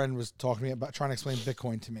 my friend was talking to me about trying to explain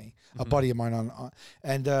Bitcoin to me. A buddy of mine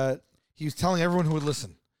and he was telling everyone who would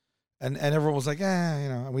listen, and everyone was like,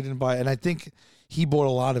 and we didn't buy it. And I think he bought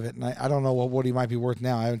a lot of it, and I don't know what he might be worth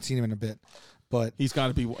now. I haven't seen him in a bit, but he's got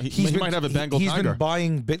to be. He might have a Bengal tiger. He's been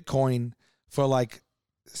buying Bitcoin for like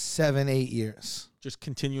 7, 8 years, just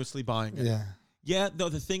continuously buying it. Yeah. Yeah. No,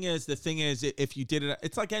 the thing is, if you did it,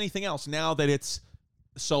 it's like anything else. Now that it's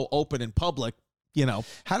so open and public,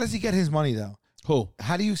 How does he get his money though? Who?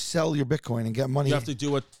 How do you sell your Bitcoin and get money? You have to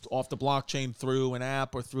do it off the blockchain through an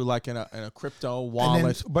app or through like in a crypto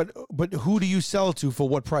wallet. Then, but who do you sell to for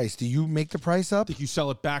what price? Do you make the price up? I think you sell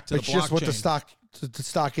it back to the blockchain. It's just what the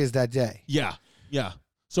stock is that day. Yeah.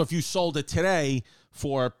 So if you sold it today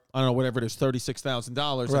for I don't know whatever it is,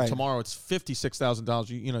 $36,000, and tomorrow it's $56,000,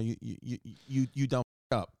 you don't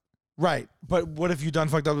up. Right, but what if you done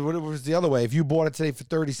fucked up? What if it was the other way? If you bought it today for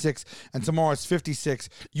 36 and tomorrow it's 56,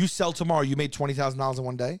 you sell tomorrow, you made $20,000 in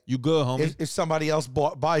one day. You good, homie? If somebody else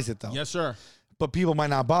buys it though, yes, sir. But people might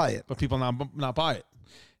not buy it. But people not buy it,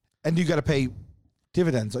 and you got to pay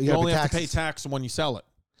dividends. You only have to pay tax when you sell it.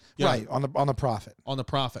 Yeah. Right, on the profit. On the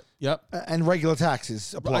profit. Yep. And regular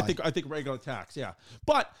taxes apply. I think regular tax, yeah.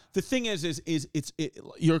 But the thing is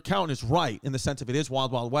your accountant is right in the sense of it is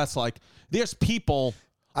Wild Wild West. Like there's people.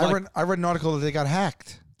 I read an article that they got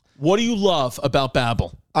hacked. What do you love about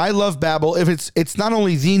Babbel? I love Babbel. If it's not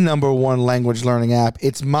only the #1 language learning app,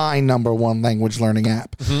 it's my #1 language learning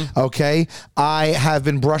app. Mm-hmm. Okay, I have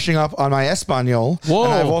been brushing up on my Espanol. Whoa!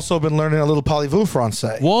 And I've also been learning a little Parlez-vous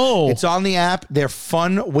Français. Whoa! It's on the app. They're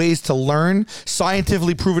fun ways to learn,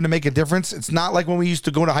 scientifically proven to make a difference. It's not like when we used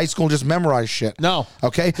to go to high school and just memorize shit. No.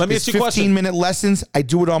 Okay. Let me ask you a question. 15-minute lessons. I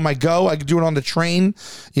do it on my go. I could do it on the train.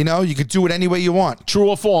 You could do it any way you want. True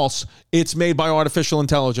or false? It's made by artificial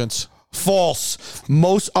intelligence. False.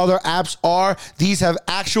 Most other apps are. These have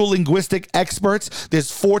actual linguistic experts.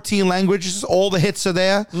 There's 14 languages. All the hits are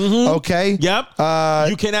there. Mm-hmm. Okay. Yep.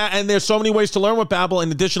 You can, and there's so many ways to learn with Babbel.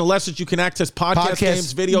 In addition to lessons, you can access podcasts,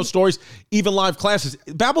 games, video stories, even live classes.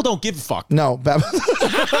 Babbel don't give a fuck. No, Babbel.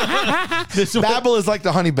 Babbel is like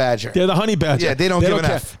the honey badger. They're the honey badger. Yeah, they don't give an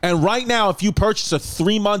F. And right now, if you purchase a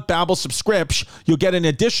 3-month Babbel subscription, you'll get an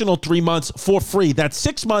additional 3 months for free. That's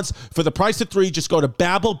 6 months for the price of 3. Just go to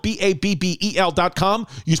Babbel, BABBEL.com.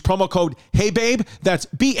 Use promo code HeyBabe. That's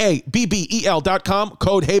BABBEL.com.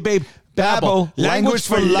 Code HeyBabe. Babbel. Language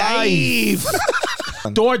for life.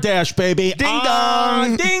 DoorDash, baby. Ding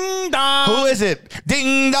dong. Ding dong. Who is it?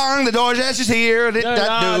 Ding dong. The DoorDash is here. Ding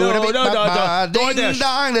dong.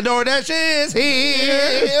 The DoorDash is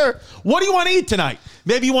here. What do you want to eat tonight?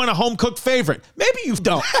 Maybe you want a home-cooked favorite. Maybe you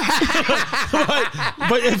don't.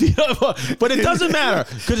 but it doesn't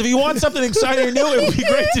matter. Because if you want something exciting or new, it would be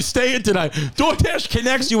great to stay in tonight. DoorDash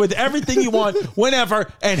connects you with everything you want,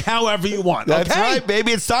 whenever and however you want. That's right,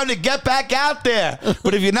 baby. It's time to get back out there.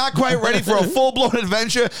 But if you're not quite ready for a full-blown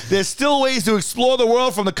adventure, there's still ways to explore the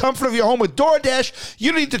world from the comfort of your home with DoorDash.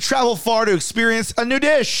 You don't need to travel far to experience a new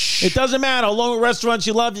dish. It doesn't matter. Along with restaurants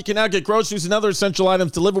you love, you can now get groceries and other essential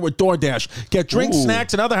items delivered with DoorDash. Get drinks,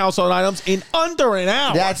 snacks, and other household items in under an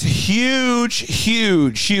hour. That's huge,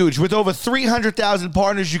 huge, huge. With over 300,000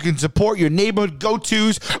 partners, you can support your neighborhood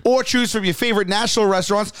go-tos or choose from your favorite national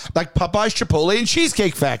restaurants like Popeye's, Chipotle, and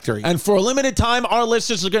Cheesecake Factory. And for a limited time, our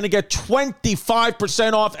listeners are going to get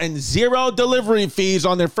 25% off and 0 delivery fees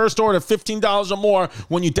on their first order of $15 or more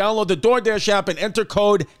when you download the DoorDash app and enter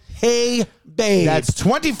code HeyBabe. That's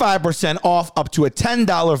 25% off up to a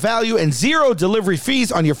 $10 value and 0 delivery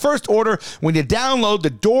fees on your first order when you download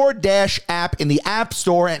the DoorDash app in the App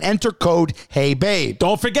Store and enter code HeyBabe.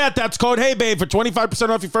 Don't forget, that's code HeyBabe for 25%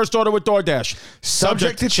 off your first order with DoorDash.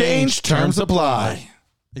 Subject to change, terms apply.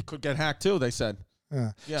 It could get hacked too, they said.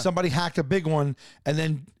 Yeah. Somebody hacked a big one and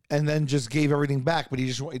then just gave everything back, but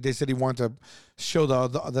they said he wanted to show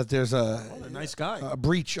that there's a nice guy a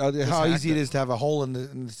breach, how easy it is to have a hole in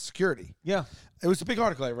the security. Yeah, it was a big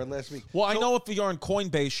article I read last week. Well, I know if you're on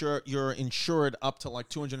Coinbase, you're insured up to like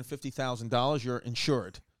 $250,000. You're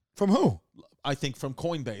insured. From who? I think from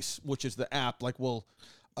Coinbase, which is the app. Like, well,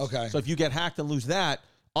 okay. So if you get hacked and lose that,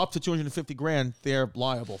 up to $250,000, they're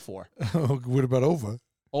liable for. What about over?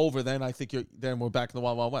 Over, then I think then we're back in the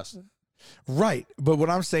Wild Wild West. Right. But what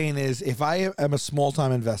I'm saying is, if I am a small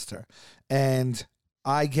time investor and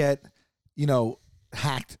I get,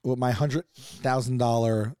 hacked with my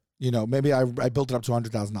 $100,000, maybe I built it up to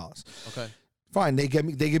 $100,000. Okay. Fine, they give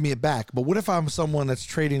me it back. But what if I'm someone that's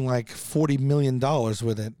trading like $40 million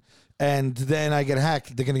with it, and then I get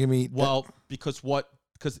hacked? They're gonna give me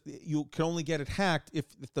because you can only get it hacked if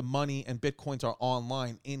the money and Bitcoins are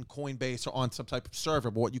online in Coinbase or on some type of server.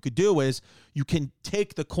 But what you could do is you can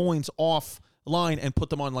take the coins offline and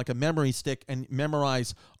put them on like a memory stick and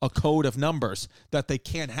memorize a code of numbers that they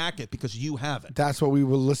can't hack it because you have it. That's what we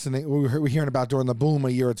were hearing about during the boom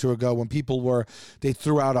a year or two ago when people they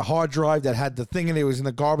threw out a hard drive that had the thing in it. It was in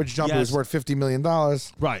the garbage dump. Yes. It was worth $50 million.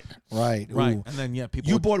 Right. Ooh. And then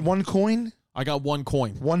people. You bought one coin. I got one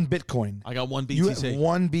coin. One Bitcoin. I got one BTC. You had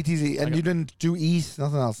one BTC, and you didn't do ETH,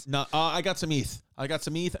 nothing else. No, I got some ETH.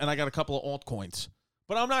 And I got a couple of altcoins.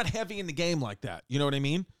 But I'm not heavy in the game like that. You know what I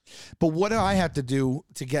mean? But what do I have to do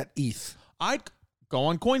to get ETH? I'd go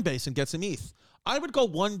on Coinbase and get some ETH. I would go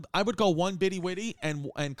one Bitty Witty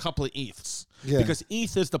and couple of ETHs. Yeah. Because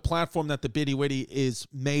ETH is the platform that the Bitty Witty is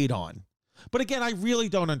made on. But again, I really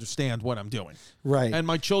don't understand what I'm doing. Right. And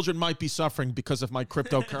my children might be suffering because of my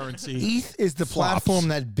cryptocurrency. ETH is the platform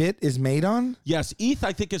that Bit is made on? Yes, ETH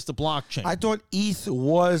I think is the blockchain. I thought ETH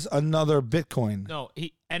was another Bitcoin. No,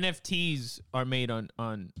 NFTs are made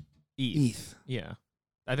on ETH. Yeah.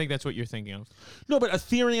 I think that's what you're thinking of. No, but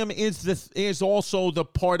Ethereum is also the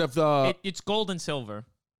part of the... It's gold and silver.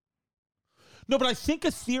 No, but I think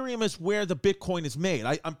Ethereum is where the Bitcoin is made.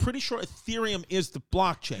 I'm pretty sure Ethereum is the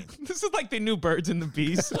blockchain. This is like the new Birds and the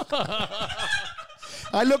Bees.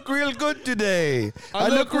 I look real good today. I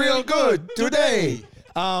look real good today.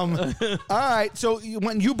 All right. So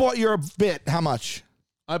when you bought your Bit, how much?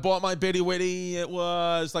 I bought my Bitty Witty. It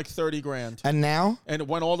was like $30,000. And now? And it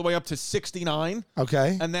went all the way up to 69.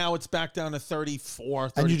 Okay. And now it's back down to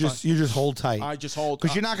 34. 35. And you just hold tight. I just hold.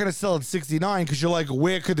 Because you're not going to sell at 69 because you're like,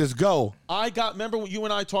 where could this go? Remember when you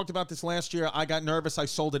and I talked about this last year? I got nervous. I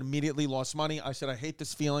sold it immediately, lost money. I said, I hate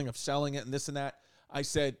this feeling of selling it and this and that. I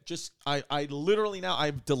said, I literally now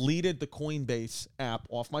I've deleted the Coinbase app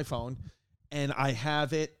off my phone and I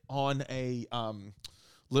have it on a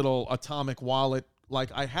little atomic wallet. Like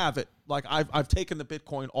I have it. Like I've taken the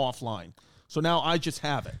Bitcoin offline. So now I just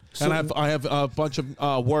have it. So, and I have a bunch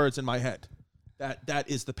of words in my head. That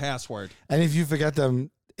is the password. And if you forget them,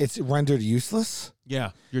 it's rendered useless?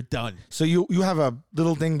 Yeah, you're done. So you have a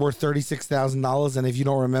little thing worth $36,000 and if you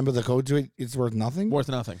don't remember the code to it, it's worth nothing? Worth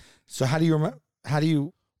nothing. So how do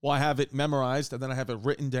you Well, I have it memorized and then I have it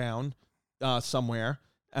written down somewhere.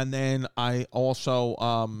 And then I also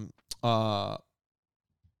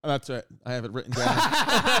that's it. I have it written down.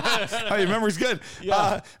 Oh, your memory's good.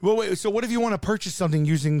 Yeah. Well, wait. So, what if you want to purchase something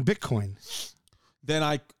using Bitcoin? Then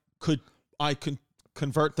I could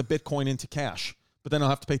convert the Bitcoin into cash, but then I'll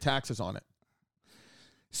have to pay taxes on it.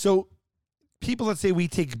 So, people that say we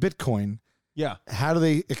take Bitcoin, yeah, how do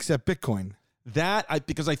they accept Bitcoin?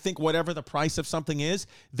 Because I think whatever the price of something is,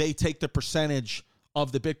 they take the percentage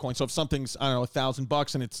of the Bitcoin. So if something's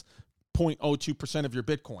 $1,000 and it's 0.02% of your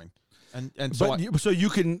Bitcoin. So you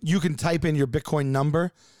can type in your Bitcoin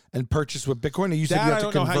number and purchase with Bitcoin. Or you said you have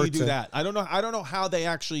to convert. I don't know how you do that. I don't know how they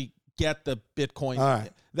actually get the Bitcoin. All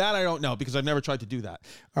right. That I don't know because I've never tried to do that.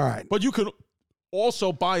 All right. But you can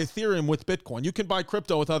also buy Ethereum with Bitcoin. You can buy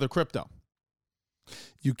crypto with other crypto.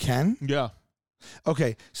 You can? Yeah.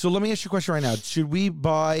 Okay. So let me ask you a question right now. Should we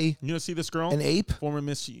buy? You see this girl? An ape? Former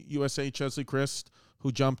Miss USA Chesley Christ,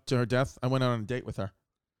 who jumped to her death. I went out on a date with her.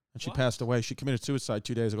 And she passed away. She committed suicide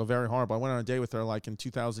 2 days ago. Very horrible. I went on a date with her like in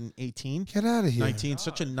 2018. Get out of here. 19.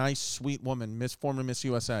 Such a nice, sweet woman. Former Miss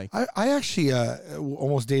USA. I actually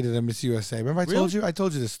almost dated a Miss USA. Remember I told you? I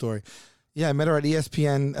told you this story. Yeah, I met her at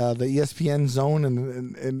ESPN, the ESPN zone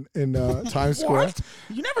in Times Square. What?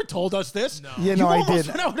 You never told us this. No. Yeah, no, I did.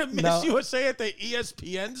 You went out with Miss USA at the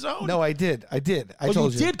ESPN zone? No, I did. I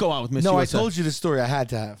told you. You did go out with Miss USA. No, I told you the story. I had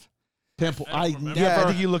to have. Pimple. I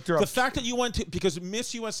think you looked her up. The fact that you went to, because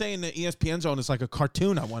Miss USA in the ESPN zone is like a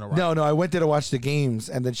cartoon I went around. No, I went there to watch the games,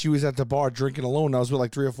 and then she was at the bar drinking alone. I was with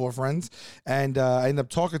like 3 or 4 friends, and I ended up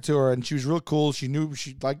talking to her, and she was real cool. She knew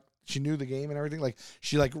she she knew the game and everything. Like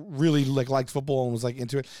she like really like liked football and was like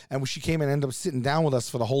into it. And she came and ended up sitting down with us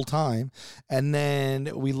for the whole time. And then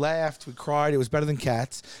we laughed, we cried. It was better than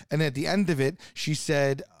Cats. And then at the end of it, she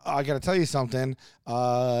said, "I got to tell you something.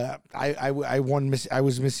 I won I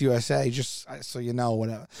was Miss USA, just so you know,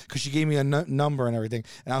 whatever." Because she gave me a number and everything.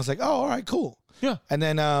 And I was like, "Oh, all right, cool." Yeah. And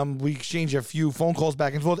then we exchanged a few phone calls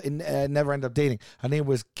back and forth and never ended up dating. Her name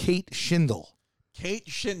was Kate Schindel. Kate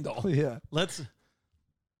Schindel. Yeah.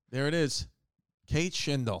 There it is. Kate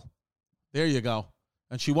Schindel. There you go.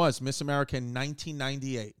 And she was Miss America in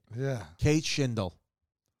 1998. Yeah. Kate Schindel.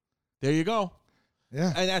 There you go.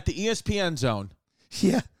 Yeah. And at the ESPN zone.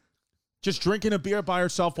 Yeah. Just drinking a beer by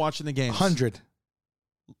herself watching the games. 100.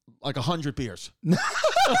 Like 100 beers. No,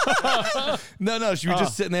 she was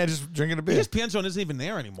just sitting there just drinking a beer. ESPN zone isn't even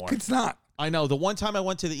there anymore. It's not. I know. The one time I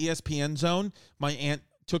went to the ESPN zone, my aunt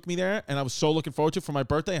took me there, and I was so looking forward to it for my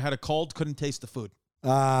birthday. I had a cold, couldn't taste the food.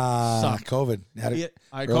 COVID. I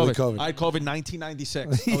had early COVID. I had COVID 1996.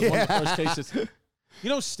 I was one of the first cases.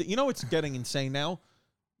 You know what's getting insane now?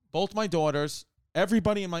 Both my daughters,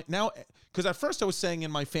 everybody in my now, because at first I was saying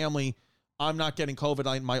in my family, I'm not getting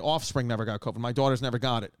COVID. My offspring never got COVID. My daughters never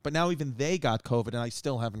got it. But now even they got COVID, and I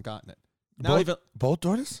still haven't gotten it. Now both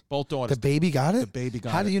daughters? Both daughters. The baby got it? The baby got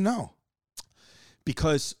it. How do you know?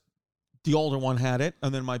 Because the older one had it,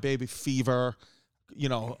 and then my baby fever, and you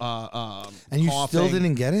coughing, still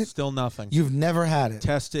didn't get it? Still nothing. You've never had it?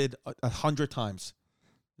 Tested 100 times.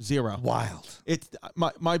 0. Wild.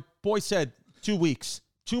 My boy said 2 weeks.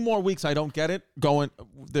 2 more weeks I don't get it.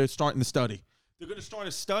 They're starting the study. They're going to start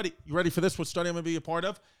a study. You ready for this? What study I'm going to be a part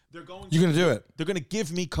of? You're going to do it. They're going to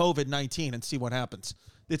give me COVID-19 and see what happens.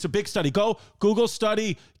 It's a big study. Go Google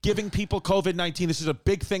study giving people COVID-19. This is a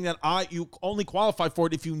big thing that you only qualify for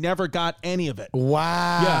it if you never got any of it.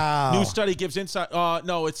 Wow. Yeah. New study gives insight.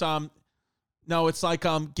 It's like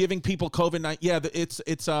giving people COVID-19. Yeah,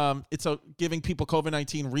 it's a giving people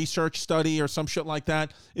COVID-19 research study or some shit like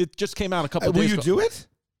that. It just came out a couple of days ago. Will you do it?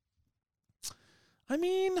 I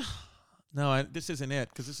mean, no, this isn't it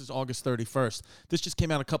because this is August 31st. This just came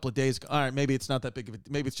out a couple of days ago. All right, maybe it's not that big of a.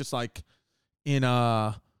 Maybe it's just like in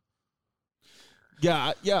yeah.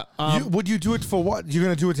 Would you do it for what? You're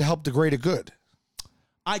going to do it to help the greater good.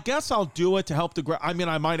 I guess I'll do it to help the. I mean,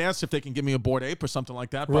 I might ask if they can give me a Bored Ape or something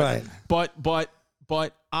like that. But, right.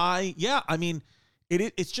 But I mean,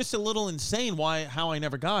 it's just a little insane how I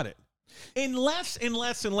never got it. Unless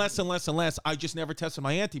I just never tested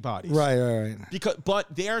my antibodies. Right. But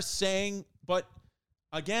they're saying, but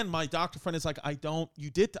again, my doctor friend is like, I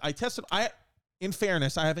tested. In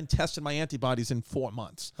fairness, I haven't tested my antibodies in 4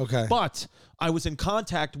 months. Okay. But I was in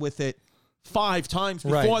contact with it 5 times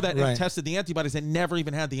before that and tested the antibodies and never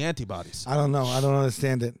even had the antibodies. I don't know. I don't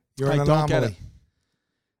understand it. You're an anomaly. Don't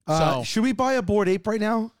get it. Should we buy a Bored Ape right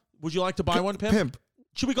now? Would you like to buy one, Pimp?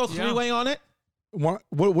 Should we go 3-way on it? What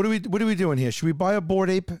are we doing here? Should we buy a Bored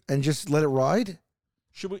Ape and just let it ride?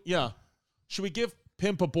 Should we? Yeah. Should we give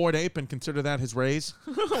Pimp a Bored Ape and consider that his raise?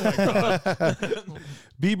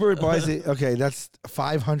 B-Bird buys it. Okay, that's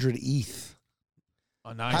 500 ETH.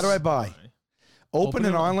 Oh, nice. How do I buy? Open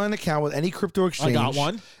an online account with any crypto exchange. I got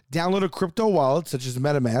one. Download a crypto wallet such as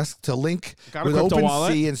MetaMask to link with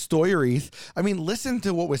OpenSea and store your ETH. I mean, listen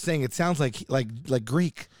to what we're saying. It sounds like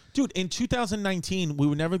Greek. Dude, in 2019, we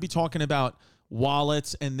would never be talking about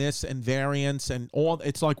wallets and this and variants and all.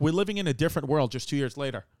 It's like we're living in a different world just 2 years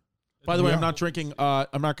later. By the way, I'm not drinking.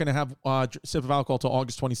 I'm not going to have a sip of alcohol till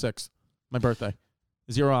August 26th, my birthday.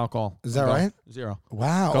 0 alcohol. Is that right? 0.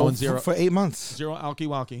 Wow. Going 0 for 8 months. 0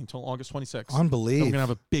 alky-walky until August 26th. Unbelievable. I'm going to have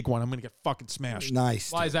a big one. I'm going to get fucking smashed.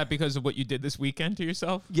 Nice. Why is that? Because of what you did this weekend to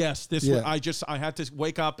yourself? Yes. I had to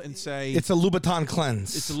wake up and say. It's a Louboutin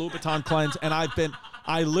cleanse. It's a Louboutin cleanse. And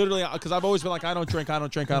I literally, because I've always been like, I don't drink.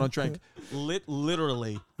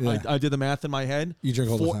 Literally, yeah. I did the math in my head. You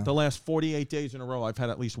drink all the time. The last 48 days in a row, I've had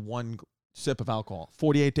at least one sip of alcohol.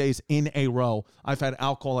 48 days in a row, I've had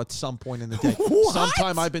alcohol at some point in the day.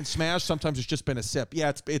 Sometimes I've been smashed. Sometimes it's just been a sip.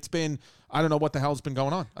 Yeah, it's been, I don't know what the hell's been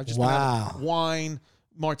going on. I've just been having wine,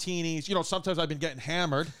 martinis. Sometimes I've been getting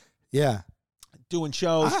hammered. Yeah. Doing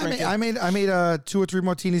shows. I made 2 or 3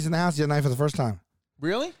 martinis in the house the other night for the first time.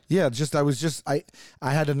 Really? Yeah,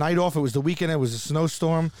 I had a night off. It was the weekend. It was a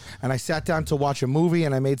snowstorm, and I sat down to watch a movie,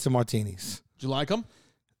 and I made some martinis. Did you like them?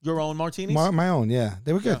 Your own martinis? My own, yeah.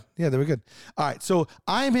 They were good. Yeah, they were good. All right, so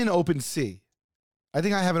I'm in OpenSea. I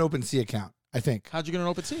think I have an OpenSea account, I think. How'd you get an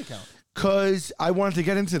OpenSea account? Because I wanted to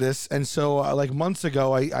get into this, and so like months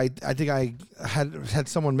ago, I think I had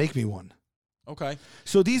someone make me one. Okay.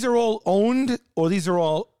 So these are all owned, or these are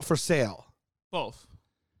all for sale? Both.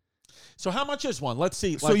 So how much is one? Let's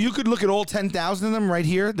see. So you could look at all 10,000 of them right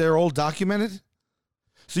here. They're all documented.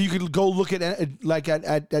 So you could go look at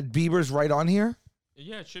Bieber's right on here.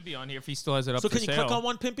 Yeah, it should be on here if he still has it up. So for can you sale. click on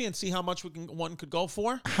one, Pimpy, and see how much one could go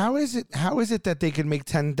for? How is it that they could make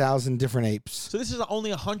 10,000 different apes? So this is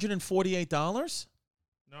only $148.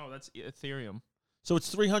 No, that's Ethereum. So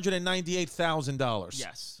it's $398,000.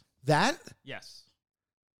 Yes. That? Yes.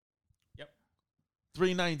 Yep.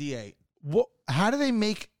 $398. What? How do they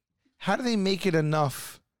make it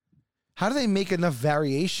enough? How do they make enough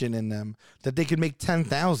variation in them that they could make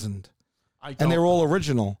 10,000? And they're all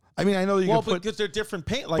original. I mean, I know you can put, because they're different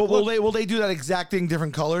paint. Like, but will they do that exact thing,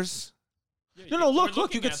 different colors? Yeah, no,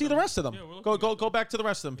 look, you can see the rest of them. Yeah, Go back to the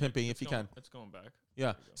rest of them, Pimpy, if you can. It's going back.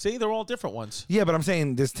 Yeah. See, they're all different ones. Yeah, but I'm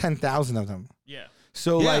saying there's 10,000 of them. Yeah.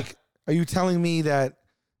 So, like, are you telling me that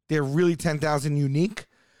they're really 10,000 unique?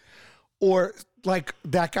 Or, like,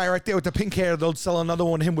 that guy right there with the pink hair, they'll sell another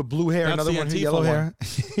one, him with blue hair, That's another the one with Antifa yellow hair?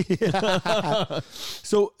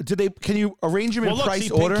 So, can you arrange them in price see,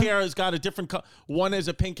 order? Pink hair has got a different one is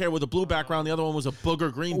a pink hair with a blue background. The other one was a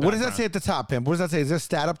booger green background. What does that say at the top, Pimp? What does that say? Is there a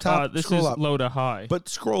stat up top? This Scroll is up. low to high. But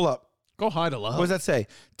scroll up. Go high to low. What does that say?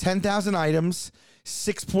 10,000 items,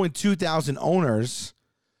 6.2 thousand owners,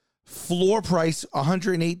 floor price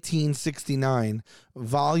 $118.69,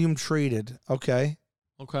 volume traded. Okay.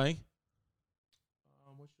 Okay.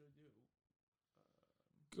 What should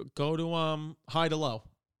I do? Go to high to low.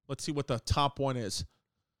 Let's see what the top one is.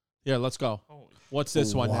 Yeah, let's go. What's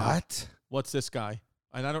this one now? What? What's this guy?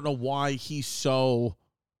 And I don't know why he's so.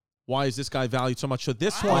 Why is this guy valued so much? So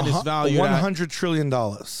this one is valued $100 trillion.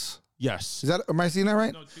 Yes. Is that? Am I seeing that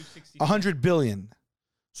right? No, 260. 100 billion.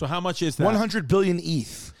 So how much is that? 100 billion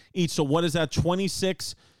ETH. Each. So what is that?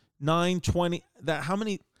 26,920. That how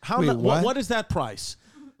many? Wait, what is that price?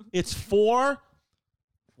 It's 4.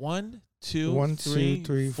 1, 2, 1, 3, 2,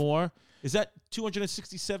 3, 4. Is that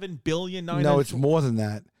 267 billion? No, it's more than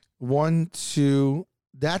that. 1, 2.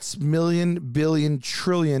 That's million, billion,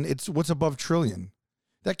 trillion. It's what's above trillion.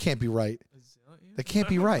 That can't be right. That can't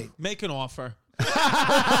be right. Make an offer. 5.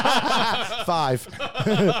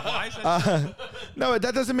 Why is that? No,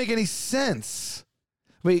 that doesn't make any sense.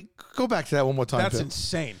 Wait, go back to that one more time. That's Pip.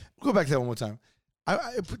 insane. Go back to that one more time.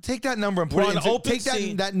 Take that number and put We're it on into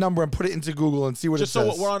OpenSea. that number and put it into Google and see what Just it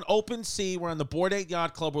says. so we're on OpenSea. We're on the Bored Ape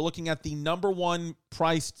Yacht Club. We're looking at the #1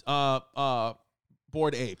 priced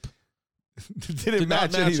Bored Ape. Didn't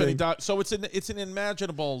match anything. So it's an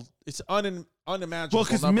unimaginable. It's unimaginable. Well,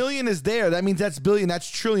 because number. million is there. That means that's billion. That's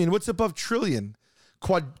trillion. What's above trillion?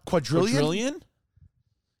 Quadrillion? Quadrillion?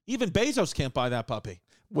 Even Bezos can't buy that puppy.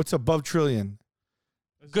 What's above trillion?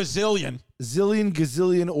 Gazillion. Zillion,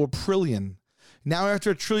 gazillion, or prillion. Now after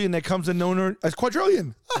a trillion, that comes a known as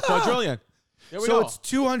quadrillion. Quadrillion. There we So go. it's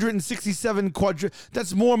 267 quadrillion.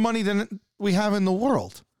 That's more money than we have in the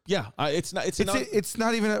world. Yeah, it's not. It's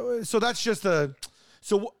not even. So that's just a.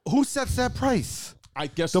 So who sets that price? I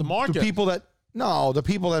guess the market. The people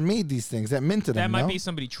that made these things, that minted them. That might no? be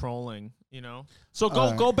somebody trolling, So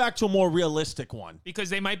go back to a more realistic one. because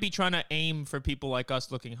they might be trying to aim for people like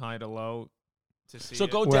us looking high to low to see. So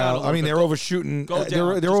it. go down. Well, a little I mean, bit. they're overshooting. go down.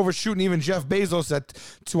 They're Just- overshooting even Jeff Bezos at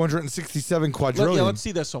 267 quadrillion. Let's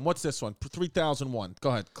see this one. What's this one? 3001. Go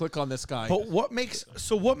ahead. Click on this guy. But what makes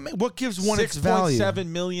what gives one its value? $6.7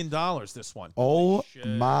 million. This one. Oh Shit.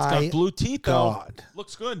 my It's got blue teeth though. God!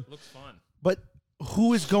 Looks good. Looks fun. But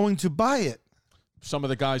who is going to buy it? Some of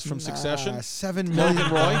the guys from Succession. 7 million.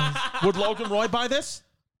 Logan Roy. Would Logan Roy buy this?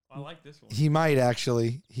 I like this one. He might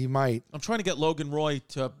actually. He might. I'm trying to get Logan Roy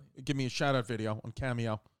to give me a shout out video on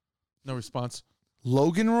Cameo. No response.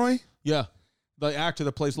 Logan Roy? Yeah. The actor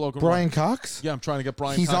that plays Logan Brian Roy. Cox? Yeah, I'm trying to get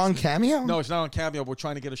Brian He's Cox. on Cameo? No, it's not on Cameo. We're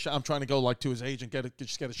trying to get a shout. I'm trying to go like to his agent,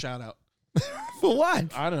 just get a shout out. For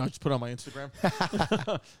what? I don't know. Just put it on my Instagram.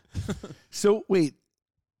 So wait,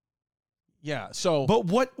 Yeah. So but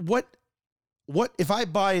what if I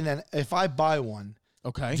buy one?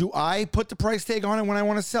 okay. Do I put the price tag on it when I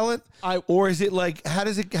want to sell it? Or is it like how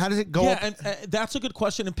does it go Yeah, up? and that's a good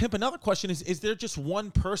question. And Pimp, another question is there just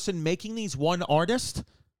one person making these, one artist?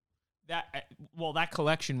 That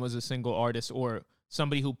collection was a single artist or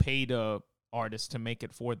somebody who paid a artist to make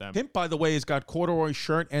it for them. Pimp, by the way, has got corduroy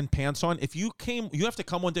shirt and pants on. If you have to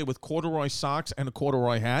come one day with corduroy socks and a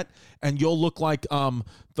corduroy hat, and you'll look like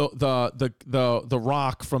the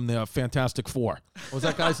Rock from the Fantastic Four. What was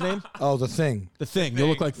that guy's name? Oh, the Thing. The Thing. You'll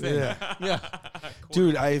look like Thing. Yeah. Yeah.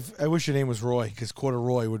 Dude, I wish your name was Roy because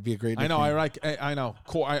Corduroy would be a great I nickname. know. I know.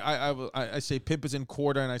 I say Pimp is in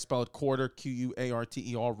quarter, and I spell it quarter,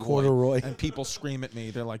 Quarter. Corduroy. And people scream at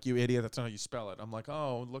me. They're like, "You idiot! That's not how you spell it." I'm like,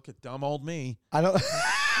 "Oh, look at dumb old me." I don't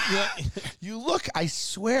You look, I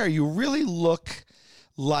swear, you really look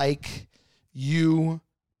like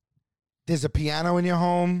there's a piano in your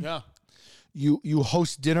home. Yeah. You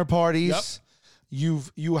host dinner parties. Yep.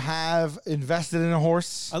 You have invested in a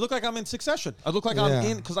horse. I look like I'm in Succession. I look like I'm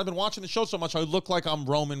in, because I've been watching the show so much, I look like I'm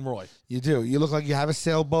Roman Roy. You do. You look like you have a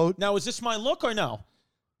sailboat. Now, is this my look or no?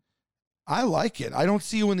 I like it. I don't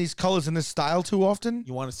see you in these colors and this style too often.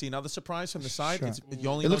 You want to see another surprise from the side? Sure.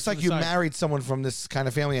 You It looks like you side. married someone from this kind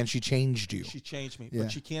of family and she changed you. She changed me, Yeah.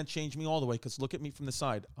 but she can't change me all the way, because look at me from the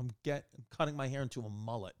side. I'm cutting my hair into a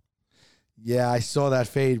mullet. Yeah, I saw that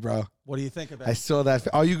fade, bro. What do you think of that? I saw that.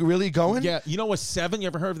 Are you really going? Yeah, you know a 7? You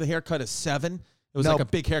ever heard of the haircut of 7? It was No. like a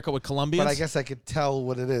big haircut with Colombians. But I guess I could tell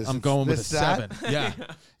what it is. I'm It's going with a this, that? 7. Yeah,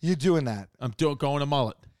 You're doing that. I'm going a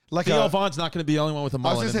mullet. Like Theo a- Vaughn's not going to be the only one with a I was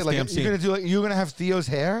mullet. gonna in say, this like, damn scene. you're gonna have Theo's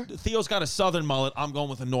hair. Theo's got a southern mullet. I'm going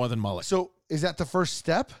with a northern mullet. So is that the first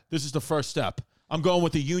step? This is the first step. I'm going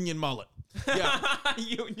with the union mullet. Yeah.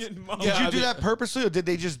 Union Mall. Did Yeah, you do that purposely, or did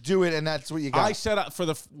they just do it and that's what you got? I said for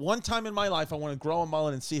the one time in my life, I want to grow a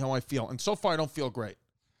mullet and see how I feel. And so far, I don't feel great.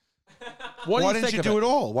 What Why do you didn't think you of do it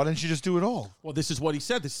all? Why didn't you just do it all? Well, this is what he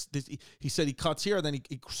said. He said he cuts here, then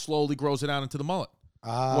he slowly grows it out into the mullet.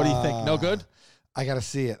 What do you think? No good? I gotta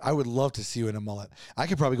see it. I would love to see you in a mullet. I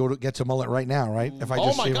could probably get to mullet right now, right? If I Oh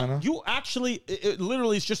just my shave God! my nose. You actually, it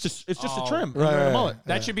literally is just a trim. Right, and you're in a right, mullet.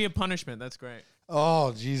 That should be a punishment. That's great.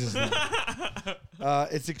 Oh, Jesus.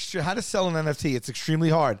 It's how to sell an NFT. It's extremely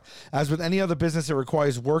hard. As with any other business, it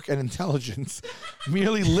requires work and intelligence.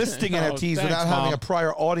 Merely listing NFTs thanks, without having Mom. a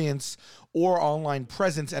prior audience or online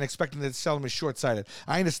presence and expecting to sell them is short-sighted.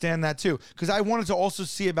 I understand that too, because I wanted to also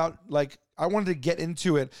see about, like, I wanted to get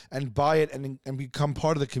into it and buy it and become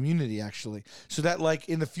part of the community, actually, so that, like,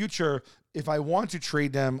 in the future, if I want to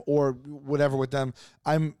trade them or whatever with them,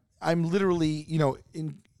 I'm literally,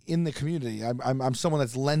 in the community. I'm someone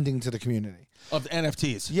that's lending to the community. Of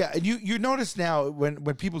NFTs. Yeah, and you notice now when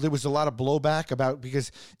people, there was a lot of blowback about,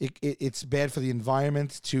 because it's bad for the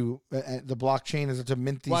environment to the blockchain is to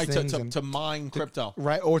mint these Right, things to mine crypto.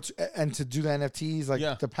 right, and to do the NFTs, like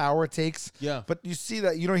Yeah. the power it takes. Yeah. But you see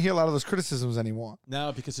that you don't hear a lot of those criticisms anymore.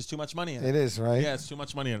 No, because there's too much money in it. It is, right? Yeah, it's too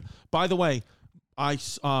much money in it. By the way,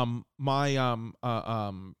 it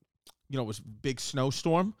was big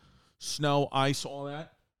snowstorm, snow, ice, all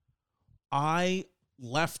that. I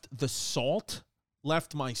left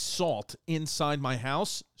my salt inside my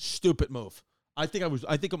house. Stupid move. I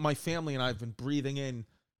think my family and I have been breathing in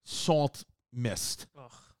salt mist.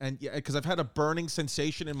 Ugh. And yeah, because I've had a burning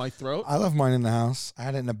sensation in my throat. I left mine in the house. I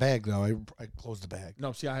had it in a bag though. I closed the bag.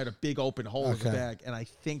 No, see, I had a big open hole in the Okay. bag, and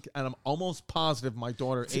I'm almost positive my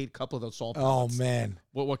daughter ate a couple of those salt Oh pellets. man.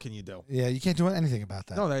 What can you do? Yeah, you can't do anything about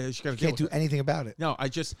that. No, you gotta you deal can't with do it. anything about it. No,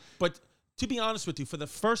 but to be honest with you, for the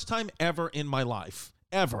first time ever in my life,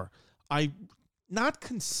 I not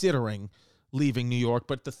considering leaving New York,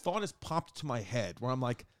 but the thought has popped to my head where I'm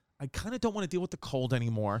like, I kind of don't want to deal with the cold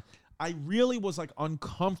anymore. I really was like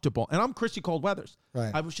uncomfortable, and I'm Christy Cold Weathers. Right.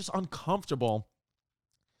 I was just uncomfortable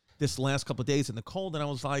this last couple of days in the cold, and I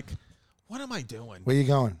was like, what am I doing? Where you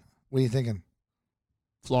going? What are you thinking?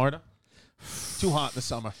 Florida? Too hot in the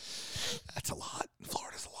summer. That's a lot.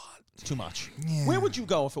 Florida's a lot. Too much. Yeah. Where would you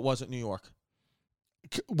go if it wasn't New York?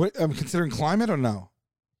 Considering climate or no?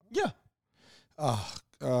 Yeah.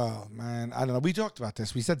 Oh man, I don't know. We talked about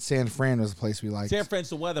this. We said San Fran was a place we liked. San Fran's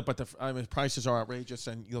the weather, but the prices are outrageous,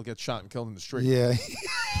 and you'll get shot and killed in the street. Yeah.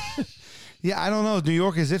 Yeah, I don't know. New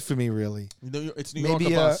York is it for me, really. It's New York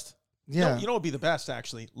Maybe, or bust. Yeah. You know what would be the best,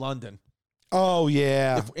 actually? London. Oh,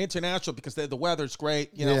 yeah. If international, because the weather's great.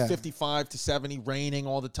 Yeah. 55 to 70, raining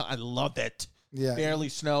all the time. I love it. Yeah. Barely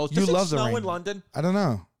snows. You Does it love the snow rain. in London? I don't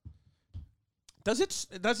know. Does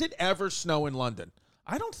it ever snow in London?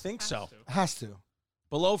 I don't think so. It has to.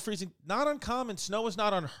 Below freezing, not uncommon. Snow is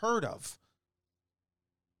not unheard of.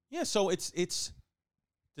 Yeah, so it's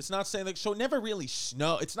not saying like, so it never really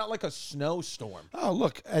snow. It's not like a snowstorm. Oh,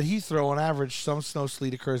 look, at Heathrow, on average, some snow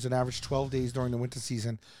sleet occurs an average 12 days during the winter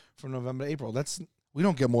season from November to April. We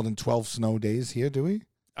don't get more than 12 snow days here, do we?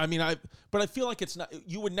 I mean, but I feel like it's not.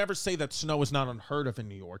 You would never say that snow is not unheard of in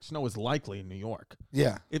New York. Snow is likely in New York.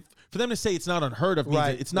 Yeah. For them to say it's not unheard of means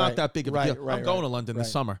Right, it's not right, that big of a right, deal. right, I'm going right, to London right.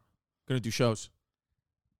 this summer. Going to do shows,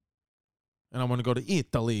 and I want to go to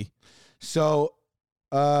Italy So,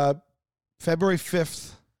 February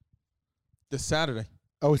 5th. this Saturday.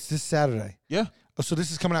 Oh, it's this Saturday. Yeah, Oh, so this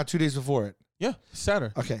is coming out 2 days before it. yeah,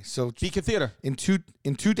 Saturday. Okay, so Beacon Theater. in two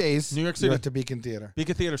days, New York you're City. at the Beacon Theater.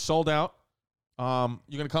 Beacon Theater sold out.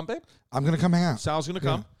 You gonna come, babe? I'm gonna come hang out. Sal's gonna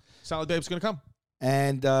come. Sally Babe's gonna come.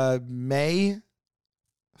 And May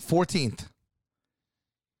 14th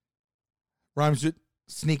rhymes with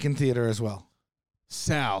Sneakin' Theater as well.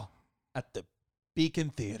 Sal at the Beacon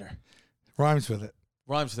Theater. Rhymes with it.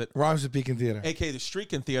 Rhymes with it. Rhymes with Beacon Theater. A.K.A. the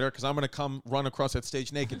Streakin' Theater, because I'm going to come run across that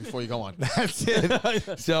stage naked before you go on. That's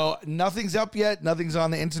it. So nothing's up yet. Nothing's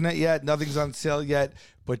on the internet yet. Nothing's on sale yet.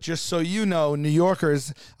 But just so you know, New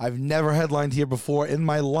Yorkers, I've never headlined here before in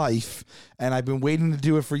my life, and I've been waiting to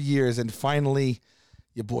do it for years, and finally,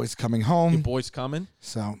 your boy's coming home. Your boy's coming.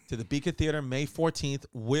 So to the Beacon Theater, May 14th.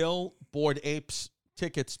 Will Bored Apes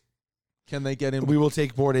tickets, can they get in? We will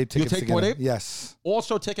take Bored Ape tickets. You'll take Bored Ape? Yes.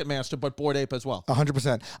 Also Ticketmaster, but Bored Ape as well.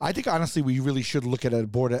 100%. I think, honestly, we really should look at a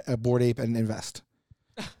Bored Ape and invest.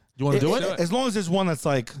 You want to do it? As long as there's one that's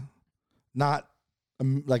like not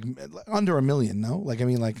like under $1 million, no? Like, I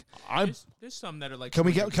mean, like there's some that are like. Can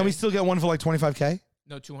we still get one for like 25K?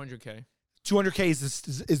 No, 200K. 200K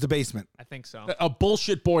is the basement. I think so. A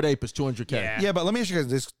bullshit Bored Ape is 200K. Yeah, but let me ask you guys: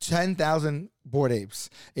 there's 10,000 Bored Apes.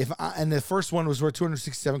 And the first one was worth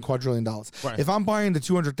 $267 quadrillion. Right. If I'm buying the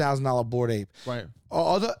 $200,000 Bored Ape, right?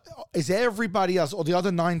 Is everybody else or the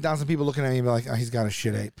other 9,000 people looking at me and be like, oh, he's got a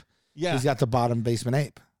shit ape? Yeah, he's got the bottom basement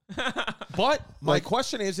ape. But my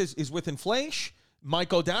question is with inflation, might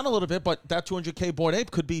go down a little bit, but that 200K Bored Ape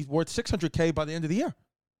could be worth 600K by the end of the year.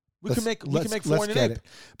 We can make four in an ape.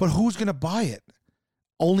 But who's going to buy it?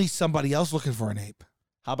 Only somebody else looking for an ape.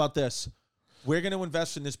 How about this? We're going to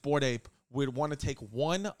invest in this Bored Ape. We'd want to take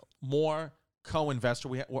one more co-investor.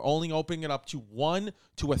 We're only opening it up to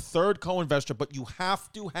a third co-investor, but you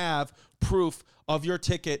have to have proof of your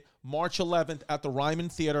ticket March 11th at the Ryman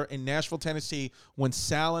Theater in Nashville, Tennessee, when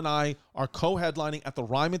Sal and I are co-headlining at the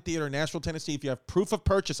Ryman Theater in Nashville, Tennessee. If you have proof of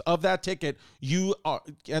purchase of that ticket, you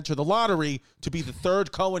enter the lottery to be the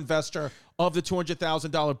third co-investor of the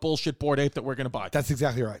 $200,000 bullshit Bored Ape that we're going to buy. That's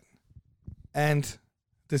exactly right. And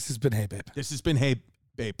this has been Hey Babe. This has been Hey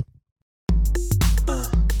Babe.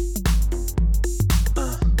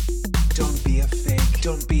 Don't be a fake,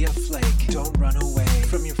 don't be a flake, don't run away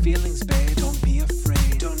from your feelings, babe.